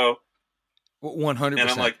 So 100%. And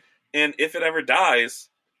I'm like, and if it ever dies,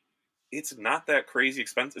 it's not that crazy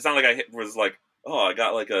expensive. It's not like I was like, I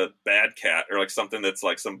got like a Bad Cat or like something that's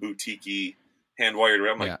like some boutique-y hand-wired.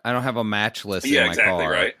 I'm like, I don't have a matchless in my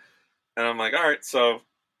car. Right. And I'm like, all right, so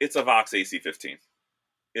it's a Vox AC15.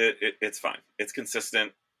 It's fine. It's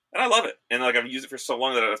consistent. And I love it. And like I've used it for so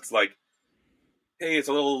long that it's like, hey, it's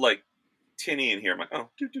a little like tinny in here. I'm like,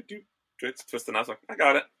 twist the knob. Like, I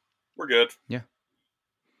got it. We're good. Yeah.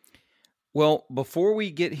 Well, before we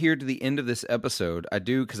get here to the end of this episode,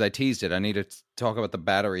 because I teased it, I need to talk about the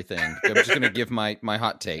battery thing. I'm just going to give my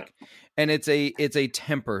hot take. And it's a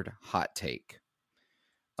tempered hot take.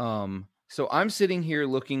 So I'm sitting here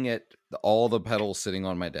looking at all the pedals sitting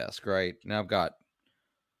on my desk, right? Now I've got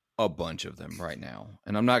a bunch of them right now,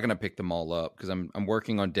 and I'm not going to pick them all up because I'm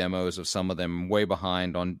working on demos of some of them. I'm way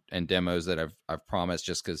behind on and demos that I've promised,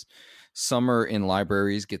 just because summer in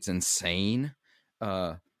libraries gets insane,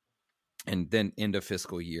 and then end of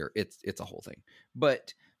fiscal year, it's a whole thing.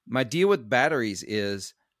 But my deal with batteries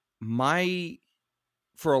is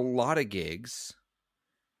for a lot of gigs,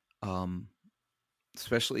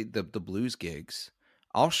 especially the blues gigs,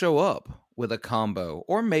 I'll show up with a combo,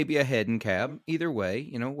 or maybe a head and cab, either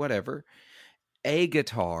way, whatever, a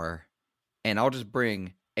guitar, and I'll just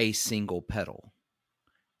bring a single pedal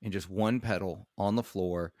and just one pedal on the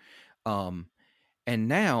floor. And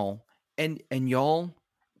now, and y'all,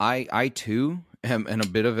 I too am a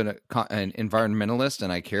bit of an environmentalist,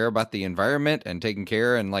 and I care about the environment and taking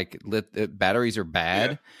care, and batteries are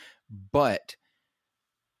bad, but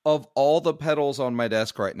of all the pedals on my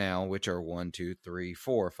desk right now, which are 1, 2, 3,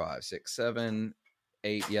 4, 5, 6, 7,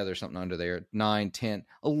 8, there's something under there, 9, 10,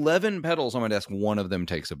 11 pedals on my desk, one of them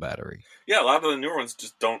takes a battery. Yeah, a lot of the newer ones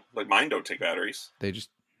just don't, like mine don't take batteries. They just,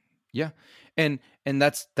 and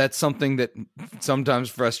that's something that sometimes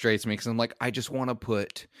frustrates me, because I'm like, I just want to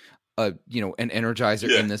put an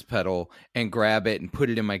Energizer in this pedal and grab it and put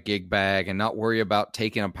it in my gig bag and not worry about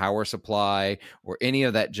taking a power supply or any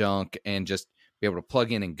of that junk, and just be able to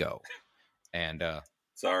plug in and go. And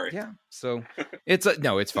sorry. Yeah. So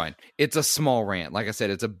it's fine. It's a small rant. Like I said,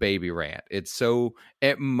 it's a baby rant. It's the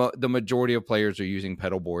majority of players are using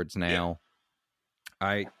pedal boards now.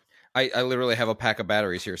 Yeah. I literally have a pack of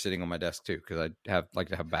batteries here sitting on my desk too, because I like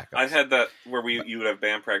to have backups. I've had that where you would have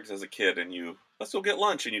band practice as a kid, and let's go get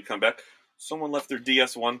lunch, and you come back, someone left their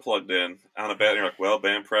DS1 plugged in on a bed, and you're like, well,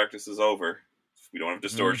 band practice is over. We don't have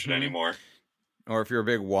distortion anymore. Or if you're a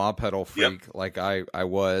big wah pedal freak, like I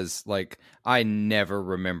was, like, I never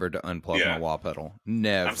remembered to unplug my wah pedal.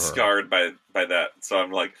 Never. I'm scarred by that, so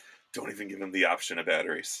I'm like, don't even give them the option of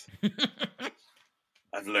batteries.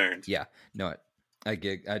 I've learned. Yeah, no, I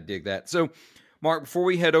dig that. So, Mark, before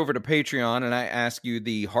we head over to Patreon and I ask you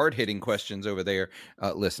the hard-hitting questions over there,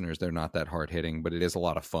 listeners, they're not that hard-hitting, but it is a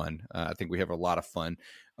lot of fun. I think we have a lot of fun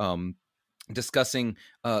discussing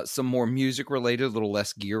some more music-related, a little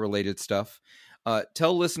less gear-related stuff.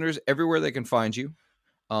 Tell listeners everywhere they can find you,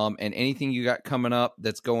 and anything you got coming up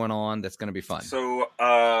that's going on that's going to be fun. So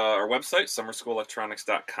our website,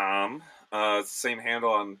 summerschoolelectronics.com. Same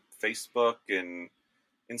handle on Facebook and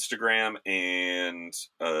Instagram and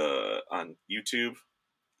on YouTube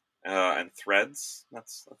and Threads.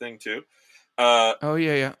 That's a thing too.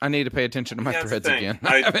 I need to pay attention to my Threads again.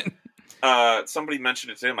 Somebody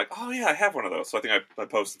mentioned it today. I'm like, oh yeah, I have one of those. So I think I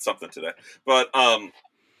posted something today. But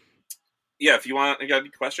yeah, if you got any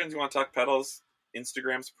questions, you want to talk pedals,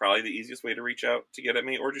 Instagram's probably the easiest way to reach out to get at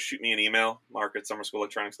me, or just shoot me an email,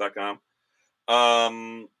 mark@summerschoolelectronics.com.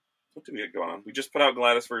 What do we get going on? We just put out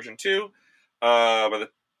Gladys version 2. By the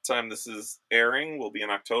time this is airing, will be in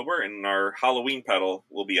October, and our Halloween pedal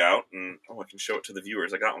will be out. And I can show it to the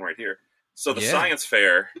viewers. I got one right here. So the Science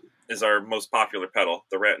Fair is our most popular pedal,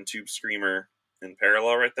 the Rat and Tube Screamer in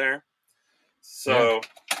parallel right there. So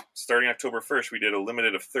starting October 1st, we did a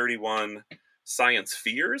limited of 31 Science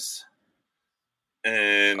Fears.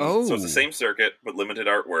 And so it's the same circuit, but limited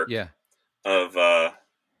artwork of the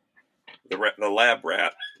lab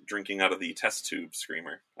rat drinking out of the test tube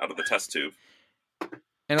screamer, out of the test tube.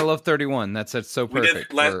 And I love 31. That's so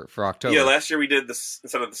perfect for October. Yeah, last year we did this,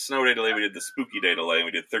 instead of the snow day delay, we did the spooky day delay, and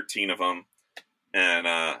we did 13 of them. And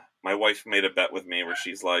my wife made a bet with me where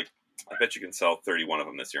she's like, I bet you can sell 31 of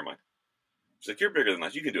them this year. I'm like, she's like, you're bigger than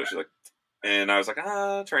us. You can do it. She's like, and I was like,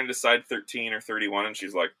 trying to decide 13 or 31. And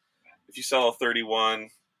she's like, if you sell a 31,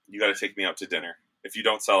 you got to take me out to dinner. If you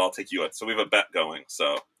don't sell, I'll take you out. So we have a bet going.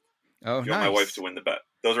 So if you want my wife to win the bet.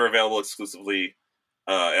 Those are available exclusively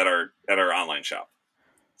at our online shop.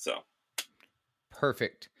 So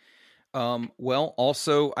perfect. Well,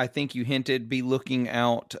 also, I think you hinted, be looking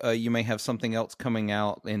out. You may have something else coming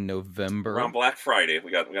out in November. Around Black Friday,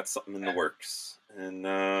 we got something in the works. And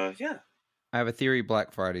yeah. I have a theory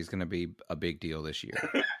Black Friday is going to be a big deal this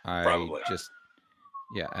year. Probably.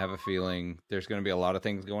 I have a feeling there's going to be a lot of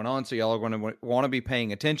things going on, so y'all are going to want to be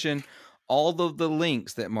paying attention. All of the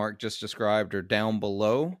links that Mark just described are down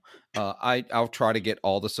below. I'll try to get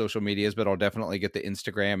all the social medias, but I'll definitely get the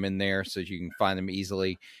Instagram in there so you can find them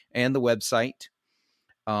easily, and the website.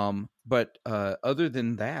 But other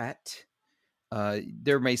than that,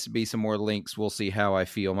 there may be some more links. We'll see how I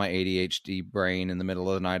feel my ADHD brain in the middle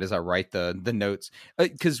of the night as I write the notes,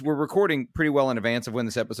 because we're recording pretty well in advance of when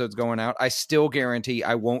this episode's going out. I still guarantee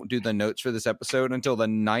I won't do the notes for this episode until the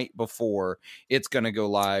night before it's going to go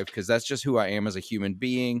live, because that's just who I am as a human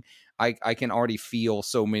being. I can already feel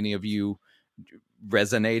so many of you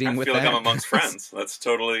resonating with that. I feel like I'm amongst friends. That's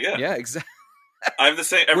totally, yeah, exactly. I have the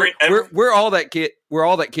same. We're all that kid. We're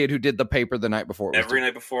all that kid who did the paper the night before. Every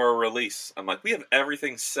night before a release, I'm like, we have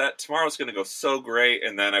everything set. Tomorrow's going to go so great,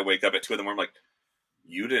 and then I wake up at 2 a.m. I'm like,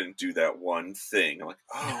 you didn't do that one thing. I'm like,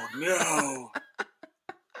 oh no.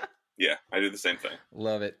 Yeah, I do the same thing.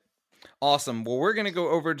 Love it. Awesome. Well, we're going to go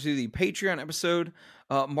over to the Patreon episode.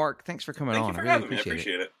 Mark, thanks for coming on. Thank you for having me. I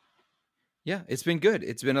appreciate it. Yeah, it's been good.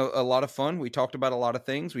 It's been a lot of fun. We talked about a lot of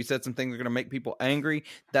things. We said some things that are going to make people angry.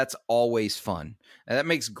 That's always fun. And that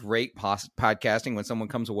makes great podcasting when someone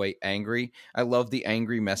comes away angry. I love the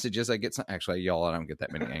angry messages I get. Actually, y'all, I don't get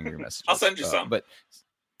that many angry messages. I'll send you some. But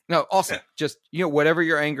no, awesome. Yeah. Just, whatever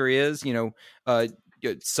your anger is,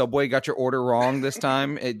 Subway got your order wrong this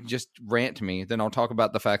time. It just rant to me. Then I'll talk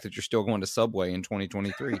about the fact that you're still going to Subway in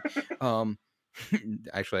 2023.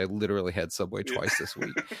 Actually, I literally had Subway twice this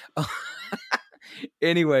week.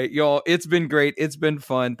 Anyway, y'all, it's been great. It's been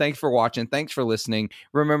fun. Thanks for watching. Thanks for listening.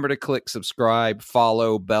 Remember to click subscribe,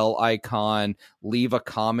 follow, bell icon, leave a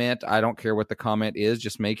comment. I don't care what the comment is.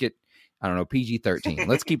 Just make it, I don't know, PG-13.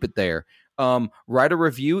 Let's keep it there. Write a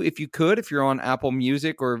review if you could, if you're on Apple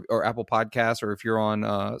Music or Apple Podcasts, or if you're on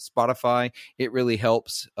Spotify. It really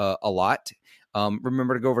helps a lot.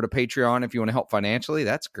 Remember to go over to Patreon if you want to help financially.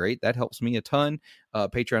 That's great. That helps me a ton.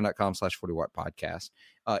 Patreon.com/40watt podcast.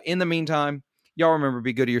 In the meantime, y'all remember,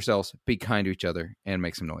 be good to yourselves, be kind to each other, and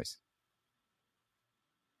make some noise.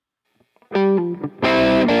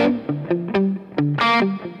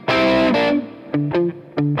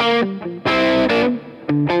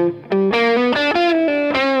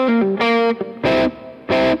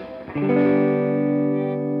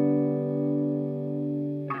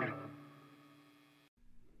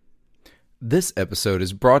 This episode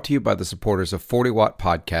is brought to you by the supporters of 40 Watt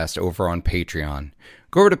Podcast over on Patreon.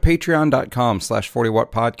 Go over to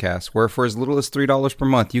patreon.com/40watt podcast, where for as little as $3 per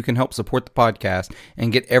month, you can help support the podcast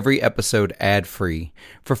and get every episode ad-free.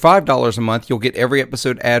 For $5 a month, you'll get every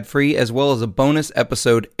episode ad-free, as well as a bonus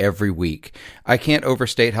episode every week. I can't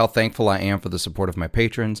overstate how thankful I am for the support of my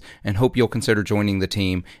patrons, and hope you'll consider joining the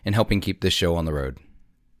team and helping keep this show on the road.